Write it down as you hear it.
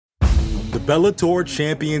Bellator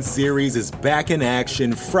Champion Series is back in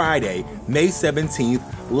action Friday, May 17th,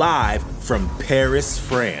 live from Paris,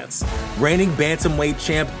 France. Reigning bantamweight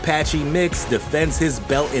champ Patchy Mix defends his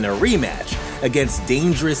belt in a rematch against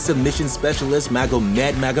dangerous submission specialist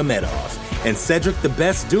Magomed Magomedov. And Cedric the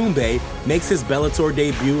Best Doumbé makes his Bellator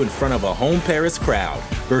debut in front of a home Paris crowd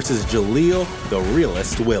versus Jaleel the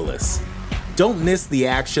Realist Willis. Don't miss the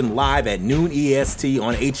action live at noon EST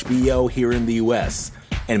on HBO here in the US.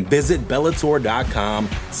 And visit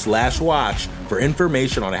Bellator.com/watch for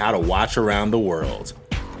information on how to watch around the world.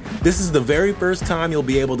 This is the very first time you'll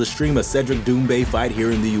be able to stream a Cedric Doumbé fight here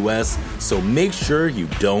in the US, so make sure you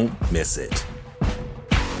don't miss it.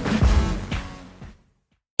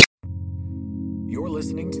 You're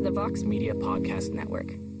listening to the Vox Media Podcast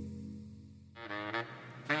Network.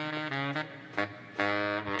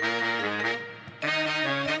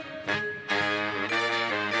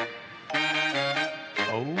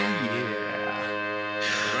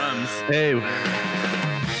 Hey,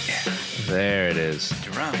 there it is.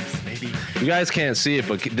 Drums, baby. You guys can't see it,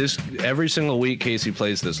 but this every single week Casey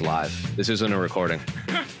plays this live. This isn't a recording.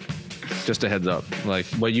 Just a heads up. Like,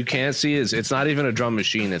 what you can't see is it's not even a drum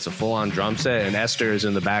machine. It's a full-on drum set, and Esther is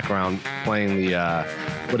in the background playing the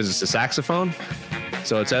what is this? A saxophone?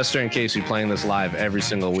 So it's Esther and Casey playing this live every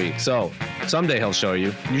single week. So someday he'll show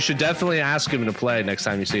you. You should definitely ask him to play next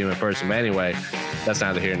time you see him in person. But anyway, that's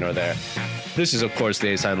neither here nor there. This is, of course, the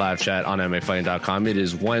A-Side Live Chat on MMAfighting.com. It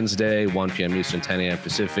is Wednesday, 1 p.m. Eastern, 10 a.m.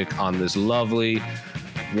 Pacific on this lovely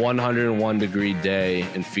 101-degree day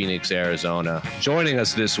in Phoenix, Arizona. Joining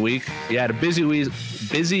us this week, we had a busy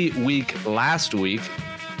week last week.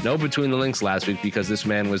 No Between the Links last week because this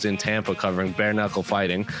man was in Tampa covering bare-knuckle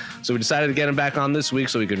fighting. So we decided to get him back on this week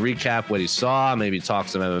so we could recap what he saw, maybe talk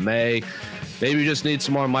some MMA. Maybe you just need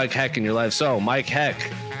some more Mike Heck in your life. So, Mike Heck,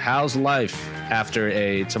 how's life after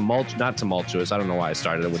a not tumultuous, I don't know why I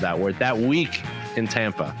started with that word, that week in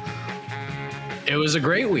Tampa? It was a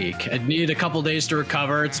great week. I needed a couple days to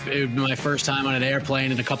recover. It was my first time on an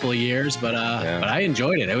airplane in a couple of years, but I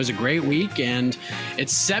enjoyed it. It was a great week, and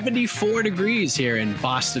it's 74 degrees here in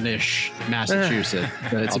Boston-ish, Massachusetts.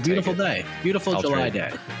 It's a beautiful day. Beautiful July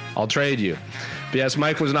day. I'll trade you. But yes,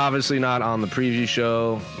 Mike was obviously not on the preview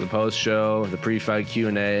show, the post show, the pre-fight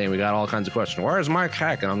Q&A, and we got all kinds of questions. Where is Mike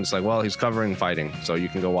Heck? And I'm just like, well, he's covering fighting, so you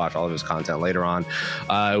can go watch all of his content later on.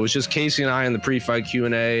 It was just Casey and I in the pre-fight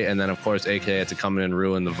Q&A, and then, of course, AK had to come in and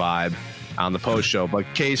ruin the vibe on the post show. But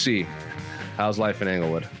Casey, how's life in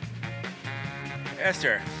Englewood?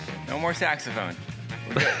 Esther, no more saxophone.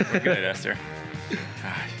 We're good, Esther.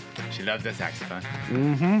 She loves that saxophone.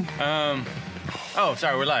 Mm-hmm. Oh,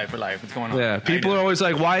 sorry, we're live. What's going on? Yeah, people are always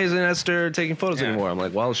like, why isn't Esther taking photos anymore? I'm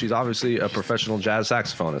like, well, she's obviously a professional jazz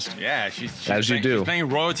saxophonist. Yeah, she's she's playing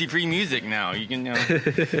royalty-free music now. You can,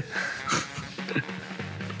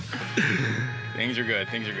 Things are good.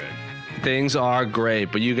 Things are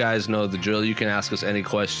great, but you guys know the drill. You can ask us any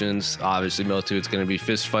questions. Obviously, Miltu, it's going to be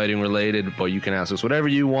fist fighting related, but you can ask us whatever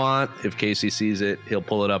you want. If Casey sees it, he'll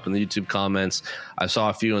pull it up in the YouTube comments. I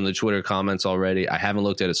saw a few in the Twitter comments already. I haven't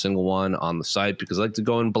looked at a single one on the site because I like to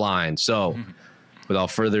go in blind. So,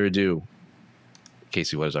 without further ado,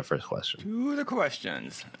 Casey, what is our first question? To the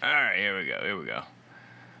questions. All right, here we go.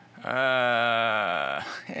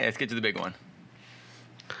 Let's get to the big one.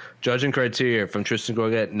 Judging criteria from Tristan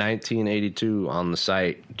Gorget, 1982 on the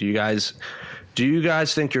site. Do you guys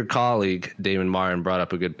think your colleague Damon Martin brought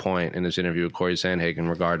up a good point in his interview with Corey Sandhagen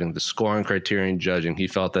regarding the scoring criterion judging? He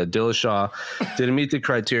felt that Dillashaw didn't meet the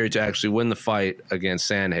criteria to actually win the fight against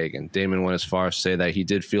Sandhagen. Damon went as far as to say that he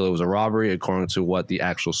did feel it was a robbery according to what the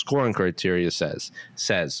actual scoring criteria says.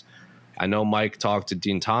 I know Mike talked to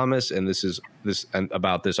Dean Thomas and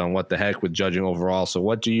about this on What the Heck with judging overall. So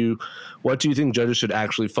what do you think judges should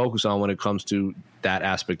actually focus on when it comes to that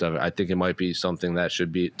aspect of it? I think it might be something that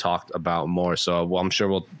should be talked about more. So I'm sure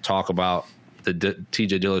we'll talk about the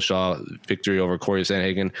TJ Dillashaw victory over Corey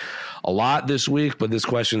Sandhagen a lot this week, but this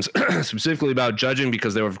question's specifically about judging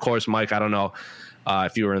because there were, of course, Mike, I don't know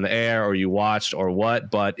if you were in the air or you watched or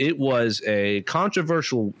what, but it was a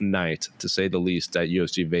controversial night, to say the least, at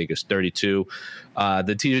UFC Vegas 32. The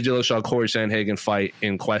TJ Dillashaw Corey Sandhagen fight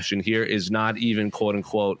in question here is not even, quote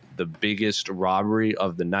unquote, the biggest robbery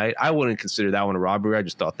of the night. I wouldn't consider that one a robbery. I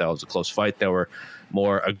just thought that was a close fight. There were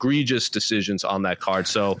more egregious decisions on that card.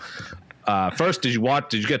 So first, did you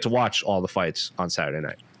get to watch all the fights on Saturday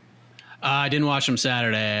night? I didn't watch them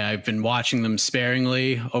Saturday. I've been watching them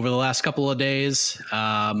sparingly over the last couple of days.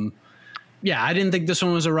 I didn't think this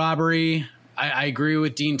one was a robbery. I agree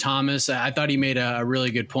with Dean Thomas. I thought he made a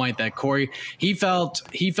really good point that he felt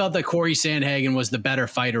that Corey Sandhagen was the better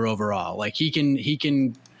fighter overall. Like he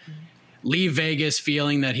can leave Vegas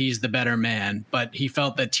feeling that he's the better man, but he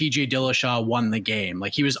felt that TJ Dillashaw won the game.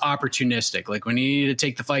 Like, he was opportunistic. Like, when he needed to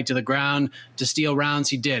take the fight to the ground to steal rounds,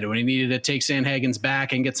 he did. When he needed to take Sandhagen's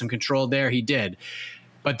back and get some control there, he did.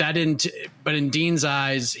 But in Dean's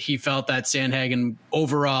eyes, he felt that Sandhagen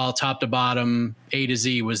overall, top to bottom, A to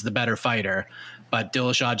Z, was the better fighter. But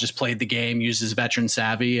Dillashaw just played the game, used his veteran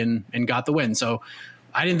savvy, and got the win. So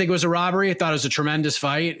I didn't think it was a robbery. I thought it was a tremendous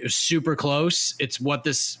fight. It was super close. It's what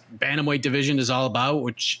this bantamweight division is all about,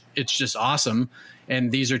 which it's just awesome.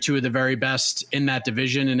 And these are two of the very best in that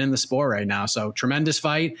division and in the sport right now. So tremendous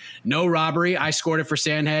fight. No robbery. I scored it for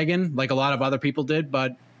Sandhagen like a lot of other people did,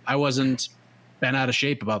 but I wasn't bent out of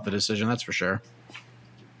shape about the decision. That's for sure.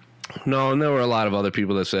 No, and there were a lot of other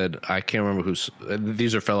people that said, I can't remember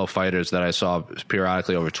these are fellow fighters that I saw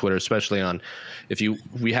periodically over Twitter, especially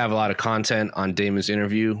we have a lot of content on Damon's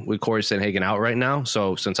interview with Corey Sandhagen out right now.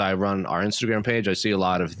 So since I run our Instagram page, I see a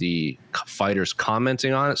lot of the fighters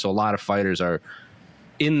commenting on it. So a lot of fighters are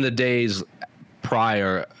in the days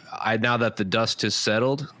prior. Now that the dust has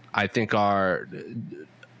settled, I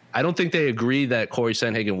don't think they agree that Corey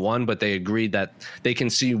Sandhagen won, but they agreed that they can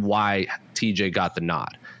see why TJ got the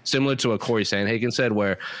nod. Similar to what Corey Sandhagen said,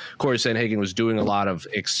 where Corey Sandhagen was doing a lot of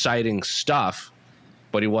exciting stuff,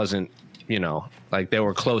 but he wasn't, like there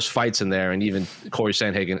were close fights in there. And even Corey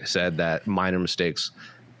Sandhagen said that minor mistakes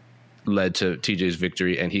led to TJ's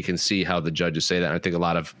victory, and he can see how the judges say that. And I think a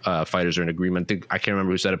lot of fighters are in agreement. I can't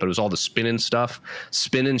remember who said it, but it was all the spinning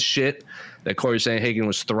shit that Corey Sandhagen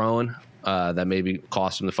was throwing that maybe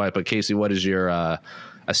cost him the fight. But Casey, what is your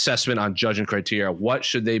assessment on judging criteria? What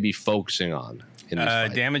should they be focusing on in this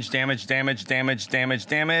fight? Damage,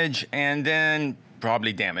 and then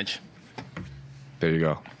probably damage. There you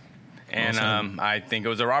go. And I think it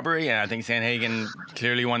was a robbery, and I think Sandhagen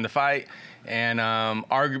clearly won the fight. And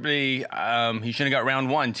arguably, he should have got round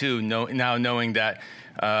one too. Now knowing that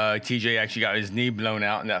TJ actually got his knee blown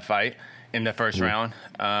out in that fight in the first round.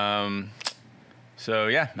 So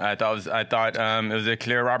yeah, I thought it was a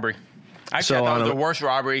clear robbery. Actually, I thought it was a worse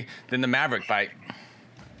robbery than the Maverick fight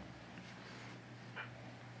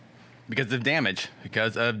because of damage.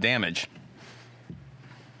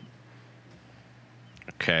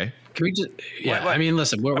 Okay. Can we just? Yeah, what? I mean,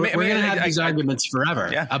 listen, we're going to have these arguments forever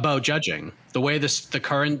about judging. The way the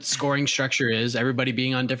current scoring structure is, everybody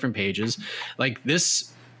being on different pages, like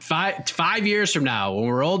this. 5 years from now, when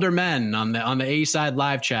we're older men on the A Side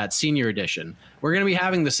live chat senior edition, we're going to be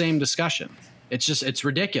having the same discussion. It's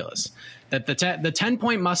ridiculous that the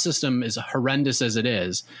 10-point must system is horrendous as it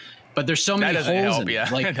is, but there's so many holes in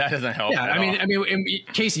it. Like, that doesn't help. Yeah, I mean,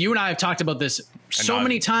 Casey, you and I have talked about this so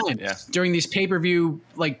many times during these pay-per-view,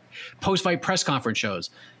 like post-fight press conference shows.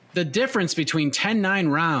 The difference between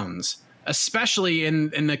 10-9 rounds, especially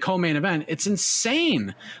in the co-main event, it's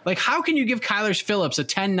insane. Like, how can you give Kyler Phillips a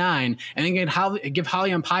 10-9 and then give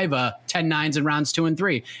Raulian Paiva 10-9s in rounds 2 and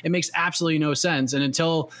 3? It makes absolutely no sense. And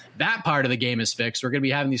until that part of the game is fixed, we're going to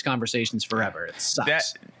be having these conversations forever. It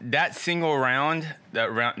sucks. That single round,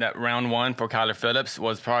 that round one for Kyler Phillips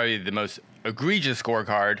was probably the most egregious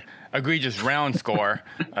round score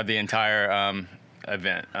of the entire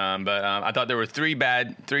event. But I thought there were three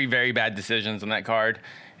very bad decisions on that card.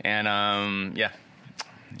 And,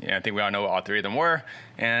 I think we all know what all three of them were.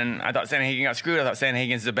 And I thought Sandhagen got screwed. I thought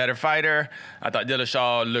Sandhagen's a better fighter. I thought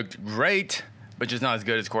Dillashaw looked great, but just not as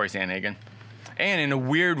good as Corey Sandhagen. And in a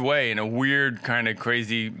weird way, in a weird kind of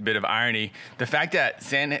crazy bit of irony, the fact that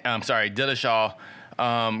Dillashaw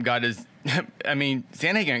got his – I mean,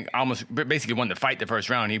 Sandhagen almost basically won the fight the first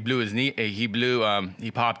round. He blew his knee –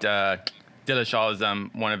 he popped Dillashaw's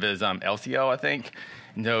one of his LCL, I think.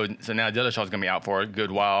 So now Dillashaw's going to be out for a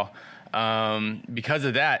good while. Because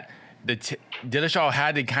of that, Dillashaw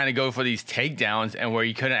had to kind of go for these takedowns, and where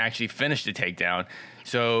he couldn't actually finish the takedown.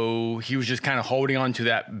 So he was just kind of holding on to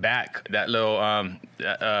that back, that little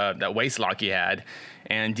that waist lock he had.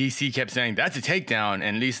 And DC kept saying, that's a takedown.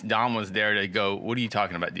 And at least Dom was there to go, what are you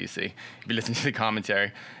talking about, DC? If you listen to the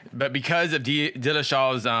commentary. But because of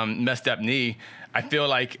Dillashaw's messed up knee, I feel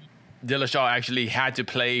like Dillashaw actually had to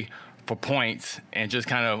play for points and just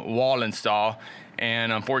kind of wall and stall.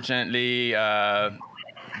 And unfortunately,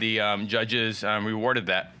 the judges rewarded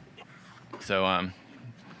that. So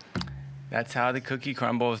that's how the cookie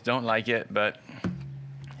crumbles. Don't like it, but...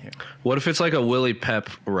 Here. What if it's like a Willie Pep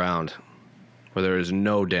round where there is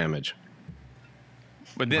no damage?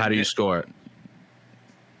 But then, how do you score it?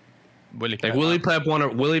 Willie Pep won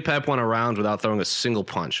a round without throwing a single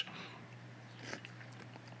punch.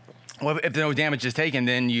 Well, if no damage is taken,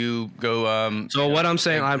 then you go. So what I'm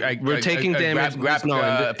saying, we're taking damage.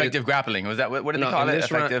 Effective grappling. Was that what did they call it?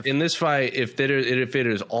 Effective. In this fight, if it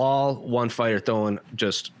is all one fighter throwing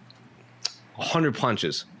just 100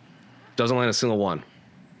 punches, doesn't land a single one,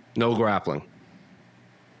 no grappling.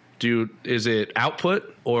 Is it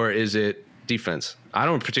output or is it defense? I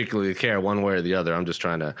don't particularly care one way or the other. I'm just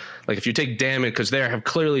trying to, like, if you take damage, because there have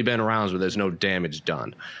clearly been rounds where there's no damage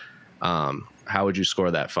done. How would you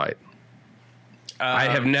score that fight? I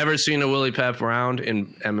have never seen a Willie Pep round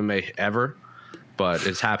in MMA ever, but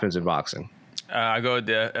it happens in boxing. I go with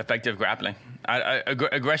the effective grappling.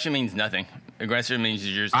 Aggression means nothing. Aggression means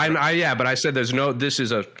you're just... but I said this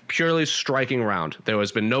is a purely striking round. There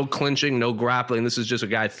has been no clinching, no grappling. This is just a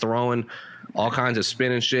guy throwing all kinds of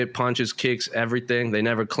spin and shit, punches, kicks, everything. They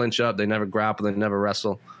never clinch up. They never grapple. They never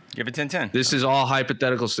wrestle. Give it 10-10. This is all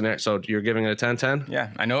hypothetical scenario. So you're giving it a 10-10?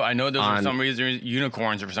 Yeah, I know those are for some reason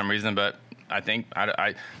unicorns for some reason, but I think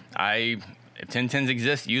if 10-10s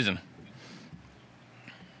exist, use them.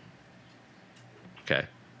 Okay.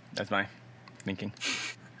 That's my thinking.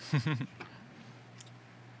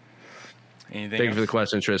 Anything Thank you for the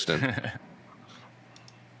question, Tristan.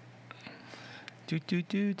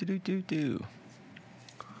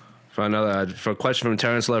 For a question from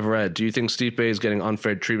Terrence Leverett, do you think Stipe is getting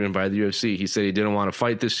unfair treatment by the UFC? He said he didn't want to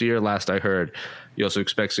fight this year, last I heard. He also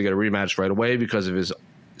expects to get a rematch right away because of his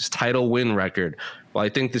title win record. Well, I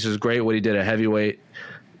think this is great what he did at heavyweight.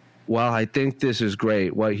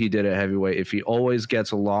 If he always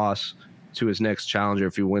gets a loss to his next challenger,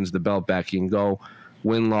 if he wins the belt back, he can go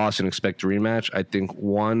win-loss and expect a rematch. I think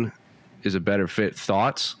one is a better fit.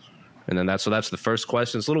 Thoughts? And then that's the first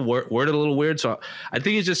question. It's a little worded a little weird. So I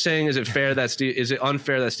think he's just saying, is it unfair that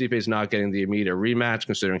Stipe is not getting the immediate rematch,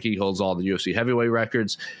 considering he holds all the UFC heavyweight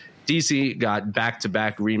records? DC got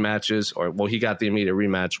back-to-back rematches, he got the immediate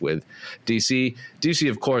rematch with DC. DC,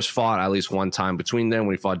 of course, fought at least one time between them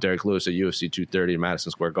when he fought Derek Lewis at UFC 230 in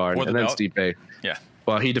Madison Square Garden. And then Stipe. Yeah.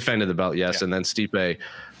 Well, he defended the belt, yes, and then Stipe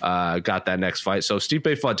got that next fight. So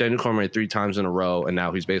Stipe fought Daniel Cormier 3 times in a row, and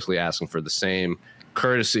now he's basically asking for the same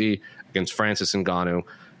courtesy against Francis Ngannou.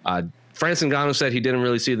 Francis Ngannou said he didn't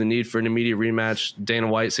really see the need for an immediate rematch. Dana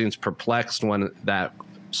White seems perplexed when that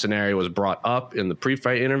scenario was brought up in the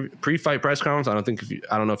pre-fight press conference. I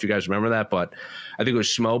don't know if you guys remember that, but I think it was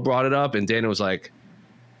Schmo brought it up, and Dana was like,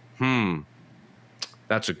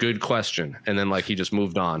 that's a good question. And then he just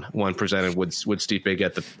moved on when presented, would Stipe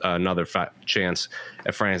get another chance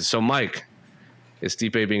at Francis? So Mike, is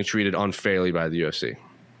Stipe being treated unfairly by the UFC?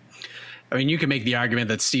 I mean, you can make the argument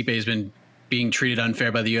that Stipe has been being treated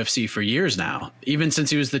unfair by the UFC for years now, even since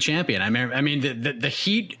he was the champion. I mean, the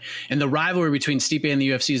heat and the rivalry between Stipe and the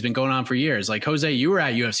UFC has been going on for years. Like, Jose, you were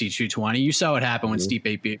at UFC 220. You saw what happened when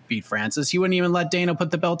Stipe beat Francis. He wouldn't even let Dana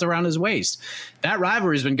put the belt around his waist. That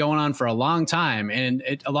rivalry has been going on for a long time, and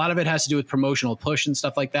a lot of it has to do with promotional push and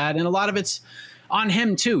stuff like that, and a lot of it's on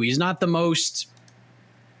him too. He's not the most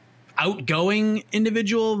outgoing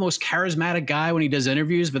individual, most charismatic guy when he does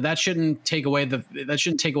interviews, but that shouldn't take away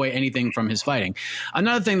anything from his fighting.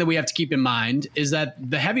 Another thing that we have to keep in mind is that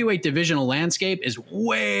the heavyweight divisional landscape is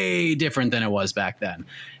way different than it was back then.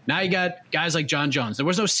 Now you got guys like John Jones. There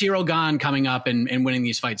was no Cyril Gane coming up and winning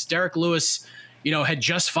these fights. Derek Lewis, had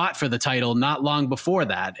just fought for the title not long before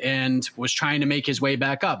that and was trying to make his way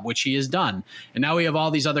back up, which he has done. And now we have all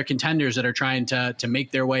these other contenders that are trying to make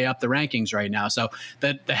their way up the rankings right now. So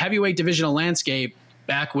the heavyweight divisional landscape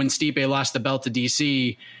back when Stipe lost the belt to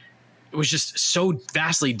DC, it was just so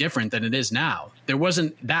vastly different than it is now. There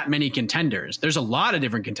wasn't that many contenders. There's a lot of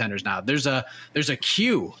different contenders now. There's a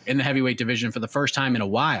queue in the heavyweight division for the first time in a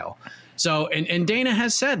while. So, and Dana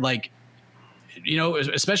has said,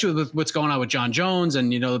 especially with what's going on with John Jones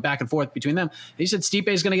and, the back and forth between them, he said Stipe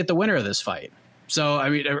is going to get the winner of this fight. So, I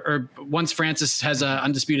mean, or once Francis has an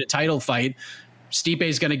undisputed title fight, Stipe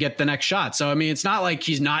is going to get the next shot. So, I mean, it's not like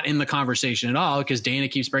he's not in the conversation at all, because Dana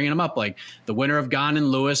keeps bringing him up. Like, the winner of Gane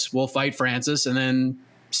and Lewis will fight Francis, and then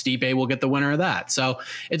Stipe will get the winner of that. So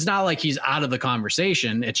it's not like he's out of the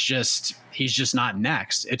conversation. It's just, he's just not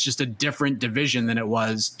next. It's just a different division than it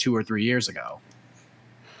was 2 or 3 years ago.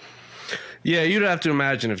 Yeah, you'd have to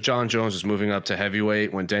imagine if John Jones was moving up to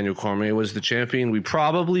heavyweight when Daniel Cormier was the champion, we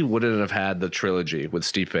probably wouldn't have had the trilogy with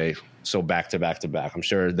Stipe. So back to back to back. I'm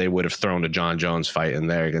sure they would have thrown a John Jones fight in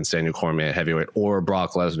there against Daniel Cormier at heavyweight, or a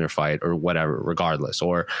Brock Lesnar fight, or whatever, regardless.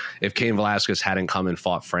 Or if Cain Velasquez hadn't come and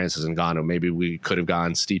fought Francis Ngannou, maybe we could have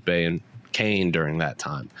gone Stipe and Cain during that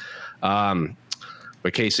time.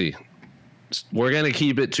 But Casey, we're going to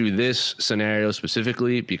keep it to this scenario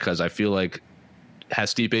specifically because I feel like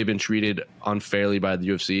has Stipe been treated unfairly by the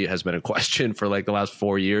UFC has been a question for like the last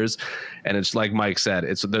 4 years. And it's like Mike said,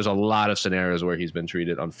 there's a lot of scenarios where he's been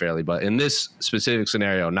treated unfairly. But in this specific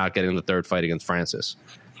scenario, not getting the third fight against Francis,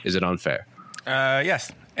 is it unfair?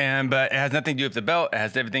 Yes. But it has nothing to do with the belt. It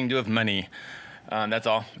has everything to do with money. That's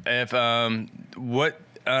all. If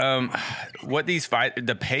what these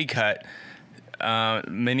the pay cut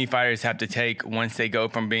many fighters have to take once they go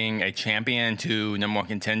from being a champion to number one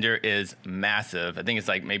contender is massive. I think it's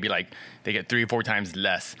maybe they get 3 or 4 times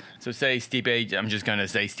less. So say Stipe, I'm just going to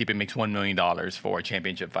say Stipe makes $1 million for a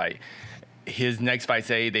championship fight. His next fight,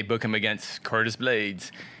 say they book him against Curtis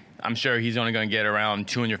Blades, I'm sure he's only going to get around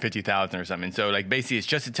 $250,000 or something. So basically it's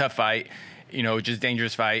just a tough fight, just a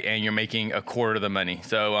dangerous fight, and you're making a quarter of the money.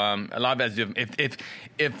 So a lot of that is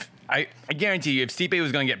if I guarantee you, if Stipe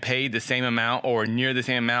was going to get paid the same amount or near the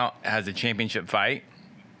same amount as a championship fight,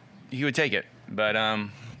 he would take it. But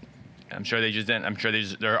I'm sure they just didn't. I'm sure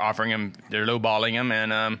they're offering him, they're lowballing him,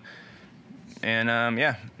 and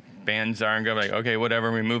yeah, fans aren't going to be like, okay,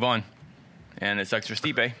 whatever, we move on. And it sucks for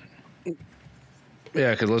Stipe.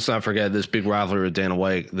 Yeah, because let's not forget this big rivalry with Dana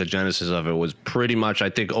White. The genesis of it was pretty much, I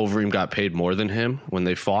think, Overeem got paid more than him when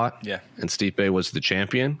they fought. Yeah, and Stipe was the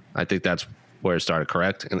champion. I think that's where it started,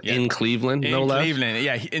 correct? In Cleveland, no less? In Cleveland,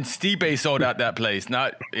 yeah. And Stipe sold out that place.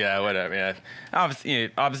 Whatever, yeah.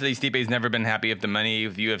 Obviously, Stipe's never been happy with the money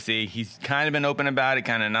with UFC. He's kind of been open about it,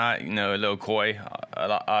 kind of not, a little coy,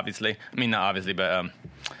 obviously. I mean, not obviously, but,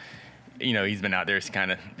 he's been out there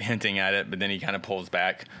kind of hinting at it, but then he kind of pulls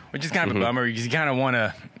back, which is kind of a bummer because you kind of want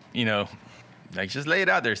to, just lay it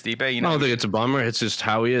out there, Stipe. I don't think it's a bummer. It's just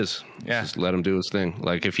how he is. Yeah. Just let him do his thing.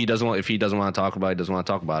 Like if he doesn't want to talk about it, he doesn't want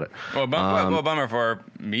to talk about it. Well, bummer for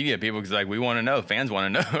media people because we want to know. Fans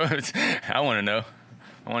want to know. I want to know.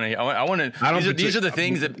 I want to. These are the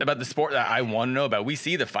things about the sport that I want to know about. We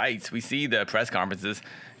see the fights. We see the press conferences.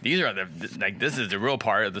 These are this is the real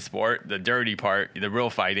part of the sport, the dirty part, the real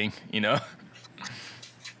fighting.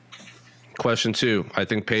 Question 2. I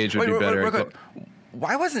think Paige would be better.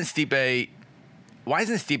 Why isn't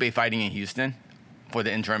Stipe fighting in Houston for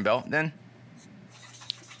the interim belt then?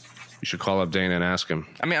 You should call up Dana and ask him.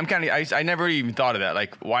 I mean, I never even thought of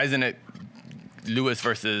that. Why isn't it Lewis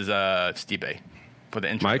versus Stipe for the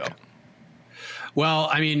interim belt? Well,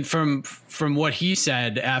 I mean, from what he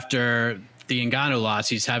said after the Ngannou loss,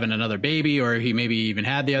 he's having another baby, or he maybe even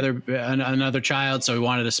had another child, so he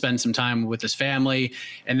wanted to spend some time with his family.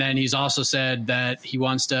 And then he's also said that he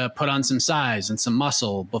wants to put on some size and some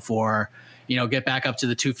muscle before, get back up to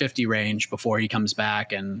the 250 range before he comes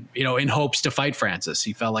back, and in hopes to fight Francis.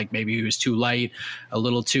 He felt like maybe he was too light, a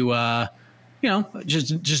little too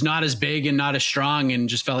just not as big and not as strong, and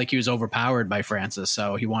just felt like he was overpowered by Francis.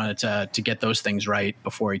 So he wanted to get those things right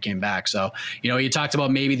before he came back. So, he talked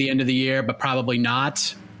about maybe the end of the year, but probably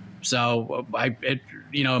not. So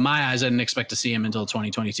in my eyes, I didn't expect to see him until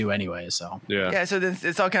 2022 anyway. So, yeah. So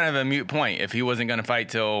it's all kind of a moot point if he wasn't going to fight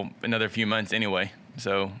till another few months anyway.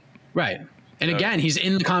 So, right. And again, he's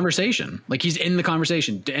in the conversation. He's in the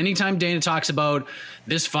conversation. Anytime Dana talks about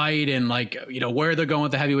this fight and where they're going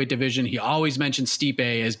with the heavyweight division, he always mentions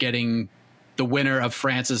Stipe as getting the winner of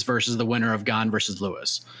Francis versus the winner of Gane versus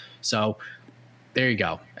Lewis. So there you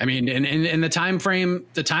go. I mean, in the time frame,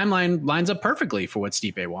 the timeline lines up perfectly for what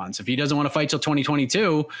Stipe wants. If he doesn't want to fight till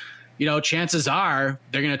 2022, chances are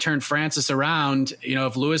they're going to turn Francis around.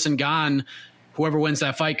 If Lewis and Gane, whoever wins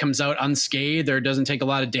that fight comes out unscathed or doesn't take a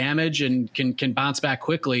lot of damage and can bounce back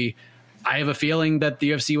quickly, I have a feeling that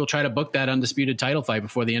the UFC will try to book that undisputed title fight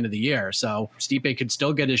before the end of the year. So Stipe could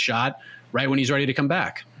still get his shot right when he's ready to come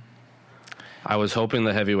back. I was hoping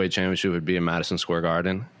the heavyweight championship would be in Madison Square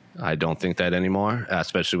Garden. I don't think that anymore,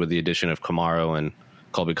 especially with the addition of Kamaru and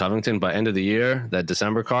Colby Covington. But end of the year, that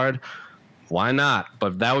December card, why not?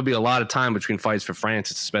 But that would be a lot of time between fights for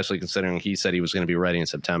Francis, especially considering he said he was going to be ready in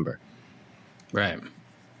September. Right.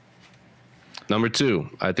 Number 2,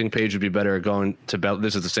 I think Paige would be better at going to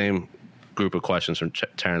this is the same group of questions from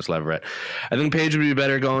Terrence Leverett. I think Paige would be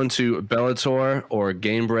better going to Bellator or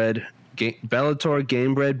Gamebred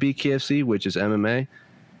BKFC, which is MMA.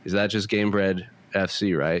 Is that just Gamebred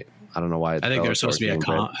FC, right? I don't know why. I think there's supposed to be a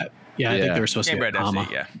comma. Yeah, I think there's supposed to be a comma.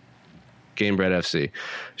 FC, yeah. Gamebred FC.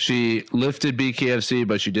 She lifted BKFC,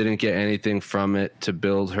 but she didn't get anything from it to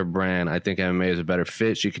build her brand. I think MMA is a better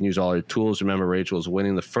fit. She can use all her tools. Remember, Rachel was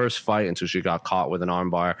winning the first fight until she got caught with an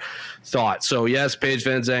armbar. So, yes, Paige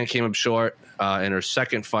Van Zandt came up short in her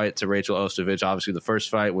second fight to Rachel Ostovich. Obviously, the first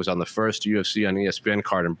fight was on the first UFC on ESPN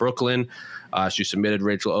card in Brooklyn. She submitted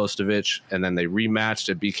Rachel Ostovich, and then they rematched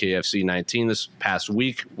at BKFC 19 this past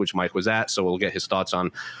week, which Mike was at. So we'll get his thoughts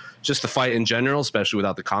on just the fight in general, especially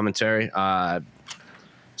without the commentary.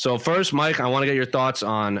 So first, Mike, I want to get your thoughts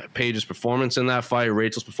on Paige's performance in that fight,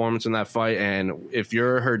 Rachel's performance in that fight, and if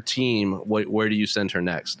you're her team, where do you send her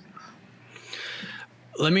next?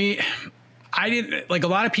 I didn't like, a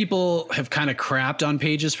lot of people have kind of crapped on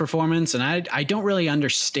Paige's performance, and I don't really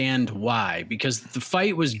understand why, because the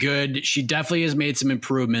fight was good. She definitely has made some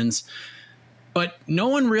improvements, but no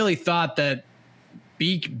one really thought that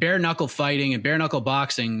bare knuckle fighting and bare knuckle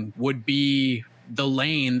boxing would be the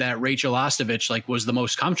lane that Rachel Ostovich was the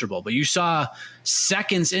most comfortable. But you saw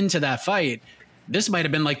seconds into that fight, this might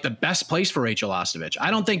have been the best place for Rachel Ostovich.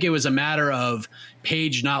 I don't think it was a matter of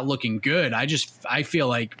Paige not looking good. I feel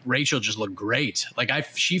like Rachel just looked great.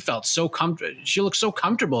 She felt so comfortable. She looked so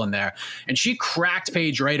comfortable in there, and she cracked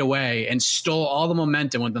Paige right away and stole all the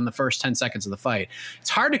momentum within the first 10 seconds of the fight. It's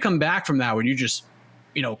hard to come back from that when you just,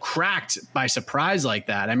 cracked by surprise like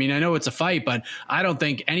that. I mean, I know it's a fight, but I don't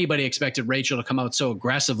think anybody expected Rachel to come out so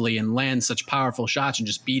aggressively and land such powerful shots and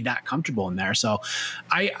just be that comfortable in there. So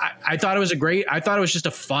I thought it was I thought it was just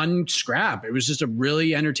a fun scrap. It was just a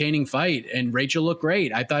really entertaining fight, and Rachel looked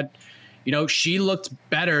great. I thought, she looked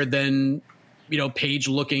better than, Paige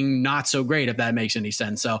looking not so great, if that makes any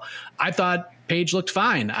sense. So I thought Paige looked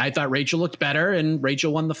fine. I thought Rachel looked better, and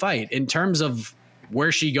Rachel won the fight. In terms of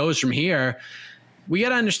where she goes from here, we got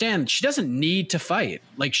to understand she doesn't need to fight.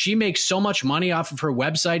 She makes so much money off of her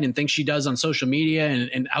website and things she does on social media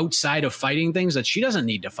and outside of fighting things that she doesn't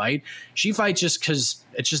need to fight. She fights just because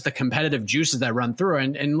it's just the competitive juices that run through her.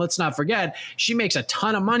 And let's not forget, she makes a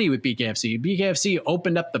ton of money with BKFC. BKFC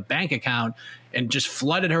opened up the bank account and just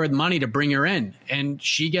flooded her with money to bring her in. And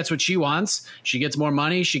she gets what she wants. She gets more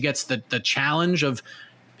money. She gets the challenge of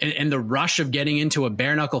and the rush of getting into a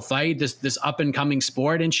bare knuckle fight, this up and coming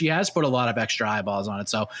sport, and she has put a lot of extra eyeballs on it.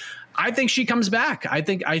 So I think she comes back. I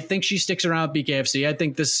think she sticks around with BKFC. I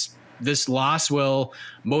think this loss will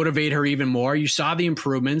motivate her even more. You saw the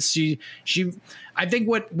improvements. I think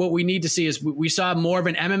what we need to see is we saw more of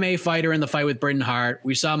an MMA fighter in the fight with Britain Hart.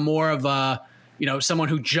 We saw more of someone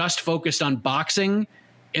who just focused on boxing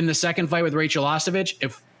in the second fight with Rachel Ostovich.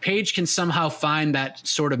 If Paige can somehow find that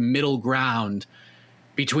sort of middle ground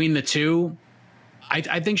between the two,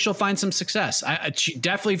 I think she'll find some success. She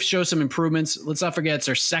definitely shows some improvements. Let's not forget, it's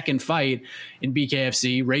her second fight in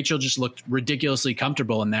BKFC. Rachel just looked ridiculously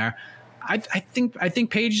comfortable in there. I think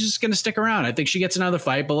Paige is going to stick around. I think she gets another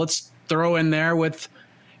fight, but let's throw in there with,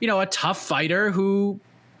 a tough fighter who,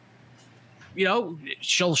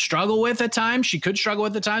 she'll struggle with at times. She could struggle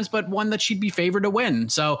with at times, but one that she'd be favored to win.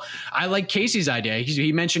 So I like Casey's idea.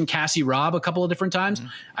 He mentioned Cassie Robb a couple of different times. Mm-hmm.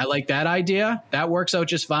 I like that idea. That works out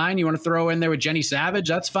just fine. You want to throw in there with Jenny Savage?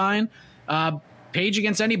 That's fine. Paige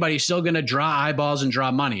against anybody is still going to draw eyeballs and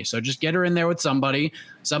draw money. So just get her in there with somebody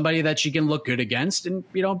that she can look good against. And,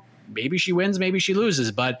 maybe she wins, maybe she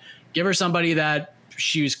loses, but give her somebody that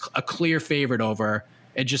she's a clear favorite over,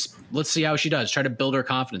 and just let's see how she does. Try to build her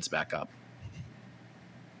confidence back up.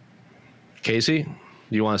 Casey, do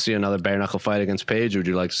you want to see another bare knuckle fight against Paige, or would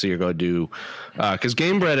you like to see her go do? Because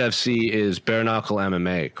Gamebred FC is bare knuckle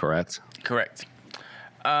MMA, correct? Correct.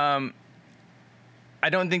 I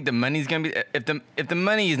don't think the money's gonna be. If the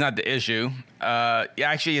money is not the issue,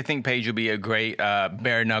 actually, I think Paige will be a great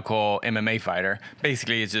bare knuckle MMA fighter.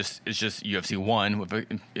 Basically, it's just UFC 1 with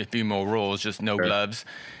a few more rules, just no gloves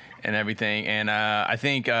and everything. And I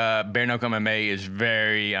think bare knuckle MMA is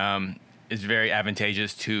very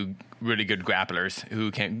advantageous to really good grapplers who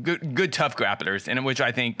can good tough grapplers, and which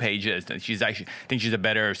I think Paige is. She's actually a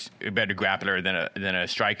better grappler than a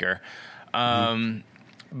striker.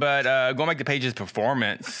 But going back to Paige's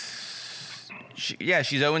performance, she's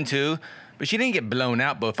 0-2, but she didn't get blown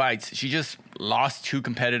out both fights. She just lost 2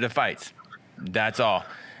 competitive fights. That's all.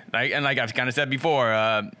 Like I've kind of said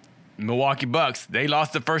before, Milwaukee Bucks, they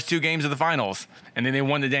lost the first 2 games of the finals, and then they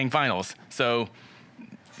won the dang finals. So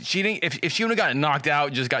she didn't. If she would have gotten knocked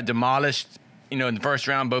out, just got demolished, in the first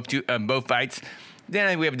round, both fights,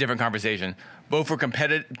 then we have a different conversation. Both were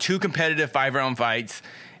 2 competitive 5-round fights.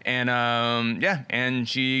 And and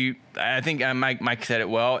I think Mike said it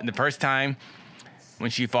well. The first time when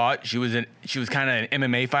she fought, she was kind of an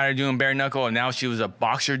MMA fighter doing bare knuckle, and now she was a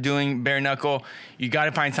boxer doing bare knuckle. You got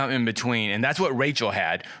to find something in between, and that's what Rachel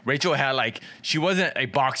had. Rachel had she wasn't a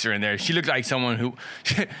boxer in there. She looked like someone who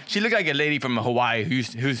she looked like a lady from Hawaii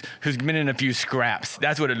who's been in a few scraps.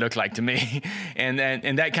 That's what it looked like to me. And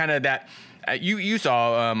that kind of you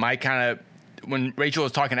saw Mike kind of. When Rachel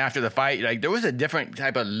was talking after the fight, there was a different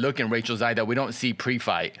type of look in Rachel's eye that we don't see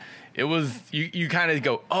pre-fight. It was, you kind of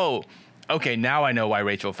go, oh, okay, now I know why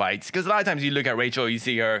Rachel fights. Because a lot of times you look at Rachel, you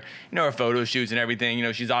see her, her photo shoots and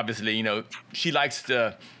everything. She obviously, she likes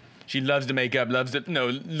to She loves the makeup, loves to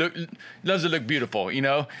look beautiful, you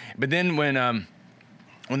know. But then when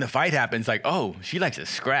the fight happens, like, oh, she likes to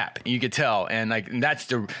scrap. You could tell, and like that's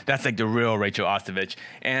like the real Rachel Ostovich.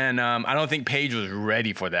 And I don't think Paige was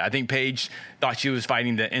ready for that. I think Paige thought she was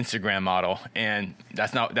fighting the Instagram model, and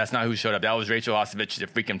that's not who showed up. That was Rachel Ostovich, the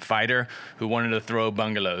freaking fighter who wanted to throw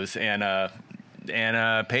bungalows. And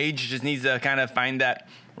Paige just needs to kind of find that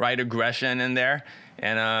right aggression in there.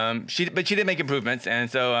 And she did make improvements. And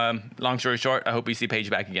so, long story short, I hope we see Paige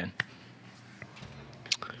back again.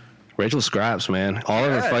 Rachel scraps, man. All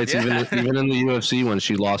of her fights, even in the UFC when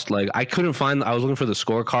she lost leg. I was looking for the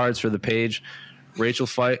scorecards for the Paige Rachel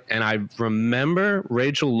fight, and I remember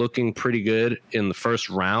Rachel looking pretty good in the first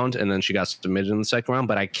round, and then she got submitted in the second round,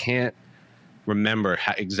 but I can't remember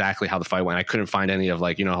exactly how the fight went. I couldn't find any of,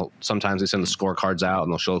 like, you know, sometimes they send the scorecards out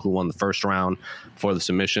and they'll show who won the first round for the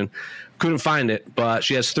submission. Couldn't find it, but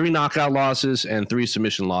she has 3 knockout losses and 3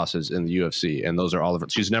 submission losses in the UFC, and those are all of her.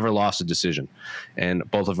 She's never lost a decision, and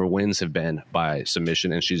both of her wins have been by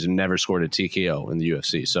submission, and she's never scored a TKO in the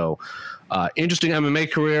UFC. So interesting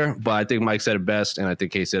MMA career, but I think Mike said it best, and I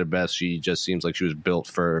think Kay said it best. She just seems like she was built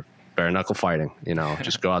for bare knuckle fighting, you know,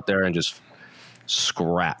 just go out there and just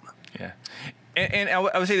scrap. Yeah. And I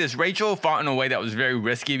would say this, Rachel fought in a way that was very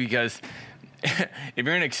risky because if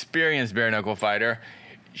you're an experienced bare knuckle fighter,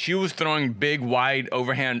 she was throwing big, wide,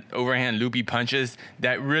 overhand loopy punches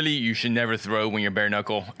that really you should never throw when you're bare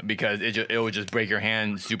knuckle because it will just break your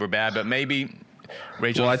hand super bad. But maybe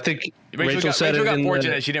Rachel. Well, I think Rachel got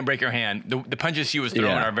fortunate that she didn't break her hand. The punches she was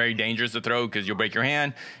throwing are very dangerous to throw because you'll break your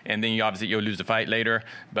hand, and then you'll lose the fight later.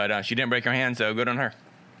 But she didn't break her hand, so good on her.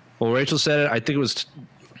 Well, Rachel said it. I think it was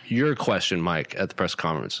your question, Mike, at the press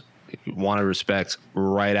conference. You wanted respect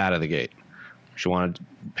right out of the gate. She wanted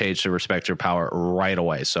Paige to respect her power right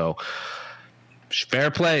away. So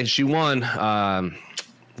fair play. She won.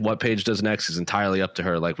 What Paige does next is entirely up to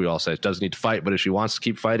her. Like we all say, she doesn't need to fight, but if she wants to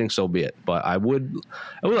keep fighting, so be it. But I would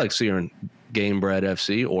like to see her in Game Bred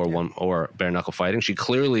FC or bare knuckle fighting. She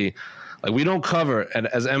clearly, like, we don't cover, and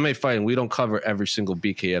as MMA fighting, we don't cover every single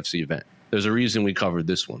BKFC event. There's a reason we covered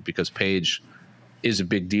this one, because Paige is a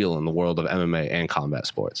big deal in the world of MMA and combat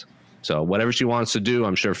sports. So whatever she wants to do,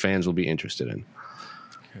 I'm sure fans will be interested in.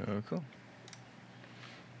 Cool.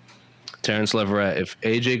 Terrence Leverett, if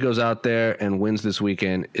AJ goes out there and wins this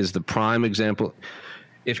weekend, is the prime example.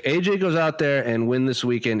 If AJ goes out there and win this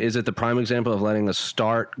weekend, is it the prime example of letting a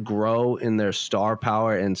start grow in their star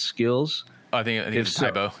power and skills? Oh, I think it's a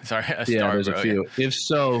typo. Sorry, there's a few. Yeah.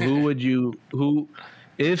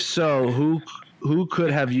 If so, who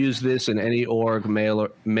could have used this in any org,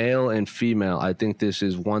 male and female? I think this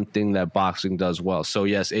is one thing that boxing does well. So,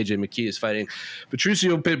 yes, AJ McKee is fighting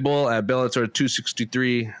Patricio Pitbull at Bellator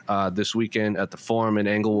 263 this weekend at the Forum in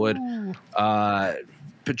Englewood.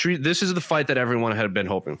 This is the fight that everyone had been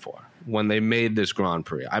hoping for when they made this Grand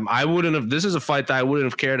Prix. I wouldn't have. This is a fight that I wouldn't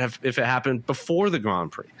have cared if it happened before the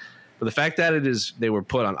Grand Prix. But the fact that they were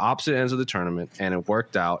put on opposite ends of the tournament and it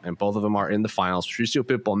worked out, and both of them are in the finals. Patricio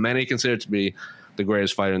Pitbull, many consider to be the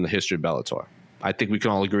greatest fighter in the history of Bellator. I think we can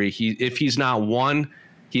all agree. If he's not one,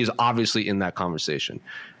 he is obviously in that conversation.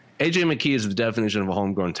 AJ McKee is the definition of a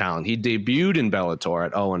homegrown talent. He debuted in Bellator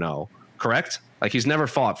at 0-0, correct? Like, he's never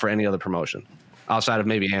fought for any other promotion outside of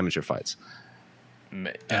maybe amateur fights.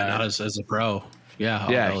 Not as a pro. Yeah.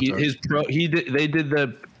 They did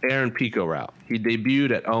the Aaron Pico route. He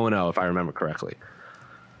debuted at 0-0, if I remember correctly,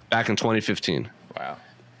 back in 2015. Wow.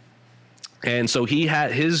 And so he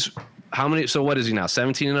had his, how many, so what is he now,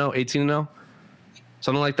 17-0, 18-0?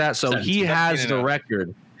 Something like that. So he has the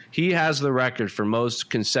record. He has the record for most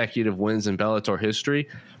consecutive wins in Bellator history,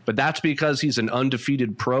 but that's because he's an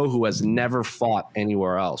undefeated pro who has never fought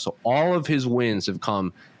anywhere else. So all of his wins have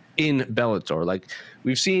come in Bellator. Like,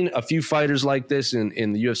 we've seen a few fighters like this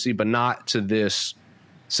in the UFC, but not to this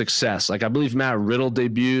success. Like, I believe Matt Riddle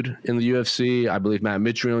debuted in the UFC. I believe Matt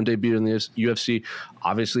Mitrione debuted in the UFC.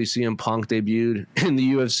 Obviously, CM Punk debuted in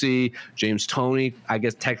the UFC. James Toney, I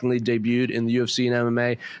guess, technically debuted in the UFC and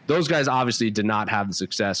MMA. Those guys obviously did not have the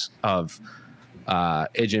success of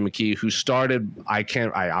AJ McKee, who started, I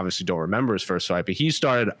obviously don't remember his first fight, but he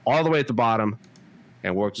started all the way at the bottom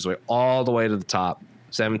and worked his way all the way to the top.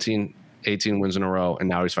 17, 18 wins in a row, and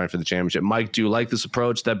now he's fighting for the championship. Mike, do you like this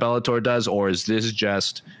approach that Bellator does, or is this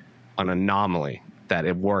just an anomaly that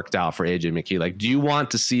it worked out for AJ McKee? Like, do you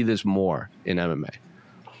want to see this more in MMA?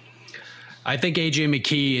 I think AJ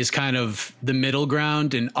McKee is kind of the middle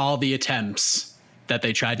ground in all the attempts that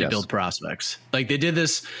they tried to build prospects. Like, they did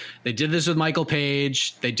this with Michael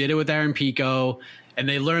Page, they did it with Aaron Pico, and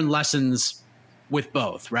they learned lessons with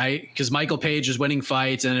both, right? Because Michael Page was winning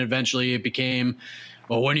fights, and eventually it became,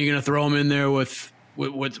 well, when are you going to throw him in there with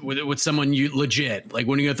someone you legit? Like,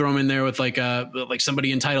 when are you going to throw him in there with like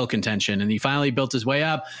somebody in title contention? And he finally built his way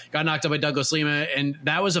up, got knocked out by Douglas Lima. And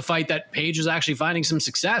that was a fight that Page was actually finding some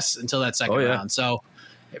success until that second round. So,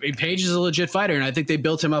 I mean, Page is a legit fighter, and I think they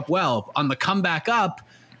built him up well. On the comeback up,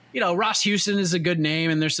 Ross Houston is a good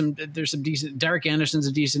name, and there's some decent. Derek Anderson's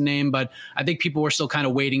a decent name, but I think people were still kind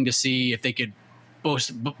of waiting to see if they could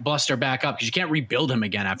bluster back up, because you can't rebuild him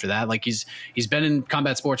again after that. Like, he's been in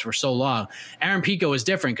combat sports for so long. Aaron Pico is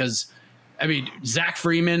different because, I mean, Zach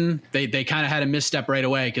Freeman, they kind of had a misstep right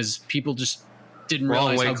away because people just didn't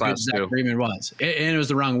realize how good Zach Freeman was, and it was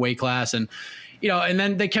the wrong weight class, and and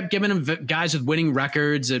then they kept giving him guys with winning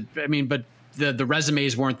records. But the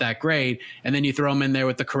resumes weren't that great. And then you throw him in there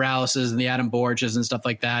with the Corraleses and the Adam Borges and stuff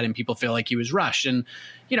like that, and people feel like he was rushed. And,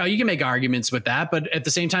 you can make arguments with that. But at the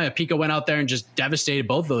same time, if Pico went out there and just devastated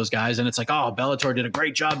both those guys, and it's like, oh, Bellator did a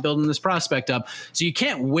great job building this prospect up. So you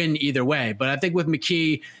can't win either way. But I think with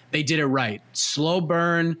McKee, they did it right. Slow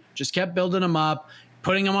burn, just kept building him up,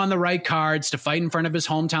 putting him on the right cards to fight in front of his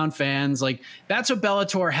hometown fans. Like, that's what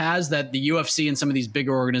Bellator has that the UFC and some of these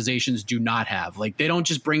bigger organizations do not have. Like, they don't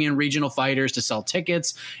just bring in regional fighters to sell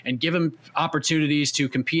tickets and give them opportunities to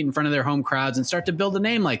compete in front of their home crowds and start to build a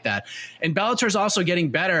name like that. And Bellator's also getting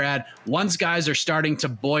better at, once guys are starting to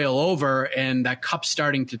boil over and that cup's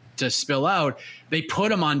starting to spill out, they put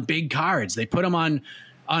them on big cards. They put them on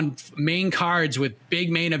main cards with big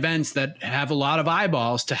main events that have a lot of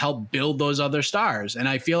eyeballs to help build those other stars. And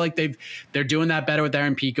I feel like they're doing that better with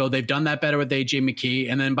Aaron Pico. They've done that better with AJ McKee.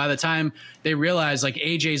 And then by the time they realize, like,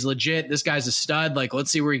 AJ's legit, this guy's a stud, like, let's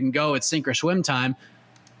see where he can go. It's sink or swim time.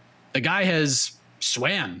 The guy has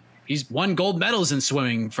swam. He's won gold medals in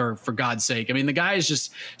swimming, for God's sake. I mean, the guy is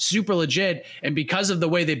just super legit. And because of the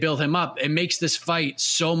way they built him up, it makes this fight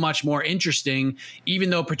so much more interesting, even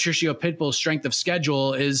though Patricio Pitbull's strength of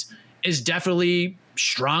schedule is definitely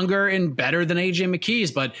stronger and better than AJ McKee's.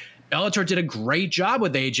 But Bellator did a great job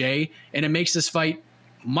with AJ, and it makes this fight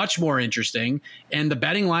much more interesting. And the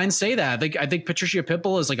betting lines say that. I think Patricio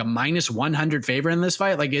Pitbull is like a -100 favorite in this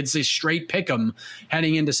fight. Like, it's a straight pick 'em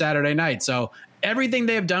heading into Saturday night. So everything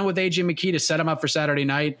they have done with AJ McKee to set him up for Saturday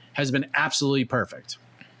night has been absolutely perfect.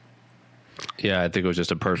 Yeah, I think it was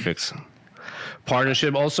just a perfect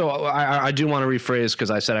partnership. Also, I do want to rephrase, because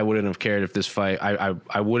I said I wouldn't have cared if this fight,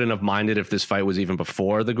 I wouldn't have minded if this fight was even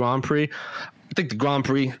before the Grand Prix. I think the Grand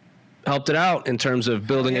Prix helped it out in terms of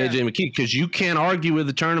building AJ McKee, because you can't argue with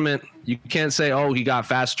the tournament. You can't say, oh, he got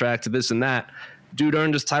fast tracked to this and that. Dude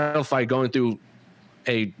earned his title fight going through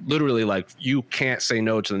literally, like, you can't say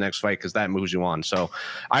no to the next fight because that moves you on. So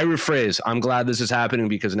I rephrase, I'm glad this is happening,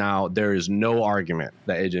 because now there is no argument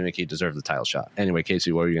that AJ McKee deserved the title shot. Anyway,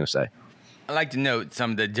 Casey, what were you going to say? I'd like to note some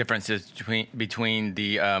of the differences between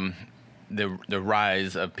the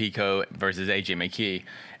rise of Pico versus AJ McKee.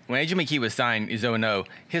 When AJ McKee was signed, he's 0-0.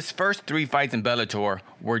 His first 3 fights in Bellator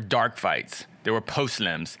were dark fights. They were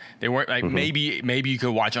post-limbs. They weren't like, maybe you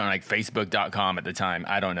could watch on like Facebook.com at the time.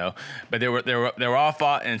 I don't know, but they were all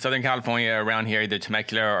fought in Southern California, around here, either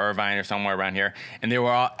Temecula or Irvine or somewhere around here, and they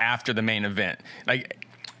were all after the main event. Like,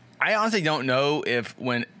 I honestly don't know if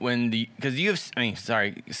Scott and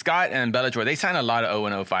Bellator, they sign a lot of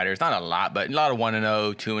 0-0 fighters. Not a lot, but a lot of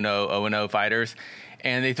 1-0, 2-0, 0-0 fighters,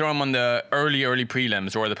 and they throw them on the early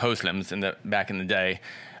prelims or the post-limbs back in the day.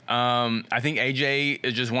 I think AJ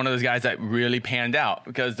is just one of those guys that really panned out,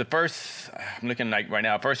 because I'm looking like right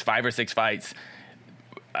now, first 5 or 6 fights,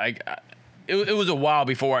 it was a while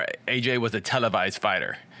before AJ was a televised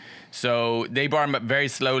fighter. So they brought him up very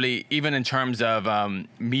slowly, even in terms of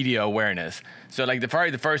media awareness. So like the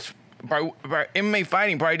first MMA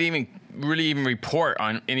fighting probably didn't even report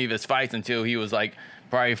on any of his fights until he was like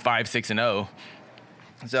probably 5-6-0.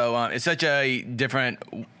 So it's such a different.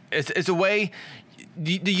 It's a way.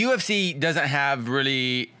 The UFC doesn't have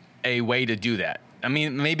really a way to do that. I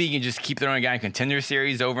mean, maybe you can just keep throwing a guy in Contender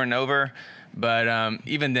Series over and over, but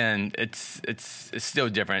even then, it's still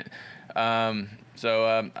different.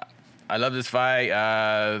 So I love this fight.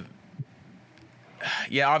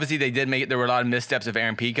 Yeah, obviously there were a lot of missteps of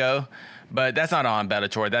Aaron Pico, but that's not on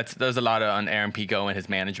Bellator. There's a lot on Aaron Pico and his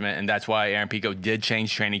management, and that's why Aaron Pico did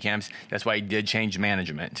change training camps. That's why he did change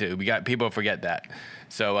management too. People forget that.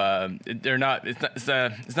 So they're not. It's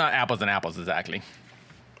not apples and apples exactly.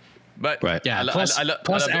 But right. Yeah.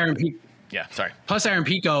 Plus Aaron Pico. Yeah. Sorry. Plus Aaron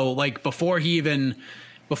Pico, like before he even.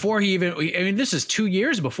 I mean, this is 2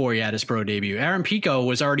 years before he had his pro debut. Aaron Pico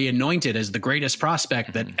was already anointed as the greatest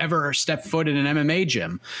prospect that ever stepped foot in an MMA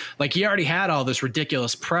gym. Like, he already had all this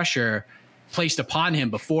ridiculous pressure placed upon him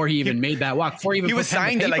before he even made that walk. Before he even he was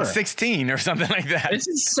signed at like 16 or something like that. It's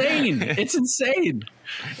insane. It's insane.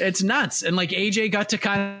 It's nuts. And like AJ got to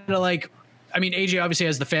kind of like, I mean, AJ obviously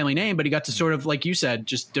has the family name, but he got to sort of, like you said,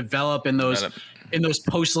 just develop in those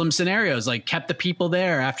post-lim scenarios, like kept the people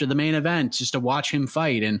there after the main event just to watch him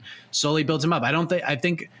fight and slowly builds him up. I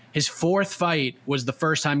think his fourth fight was the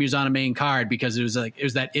first time he was on a main card because it was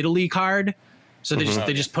that Italy card. So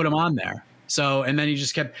they just put him on there. So, and then he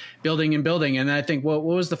just kept building and building. And I think, what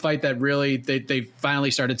was the fight that really, they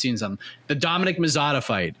finally started seeing something? The Dominic Mazzata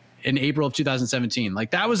fight in April of 2017.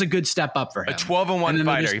 Like, that was a good step up for him. A 12-1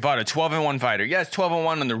 fighter. He fought a 12-1 fighter. Yes, 12-1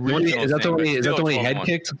 on the regional. Is that the one he head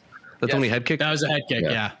kicked? That's the one he head kicked? That was a head kick,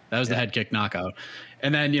 yeah. That was the head kick knockout.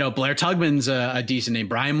 And then, Blair Tugman's a decent name.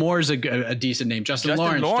 Brian Moore's a decent name. Justin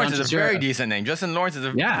Lawrence is a very decent name. Justin Lawrence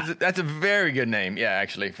that's a very good name,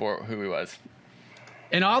 actually, for who he was.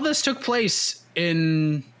 And all this took place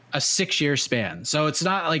in a 6-year span. So it's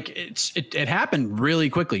not like it happened really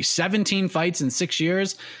quickly. 17 fights in 6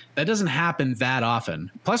 years. That doesn't happen that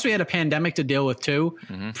often. Plus we had a pandemic to deal with too.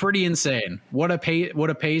 Mm-hmm. Pretty insane. What a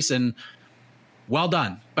pace, and well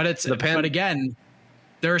done. But but again,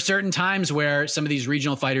 there are certain times where some of these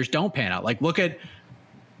regional fighters don't pan out. Like look at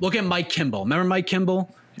Mike Kimball. Remember Mike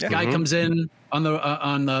Kimball? Yeah. Guy comes in on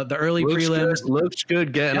the early prelims. Looks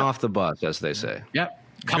good getting off the bus, as they say. Yep.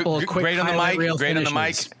 Couple of quick great on the mic, great on the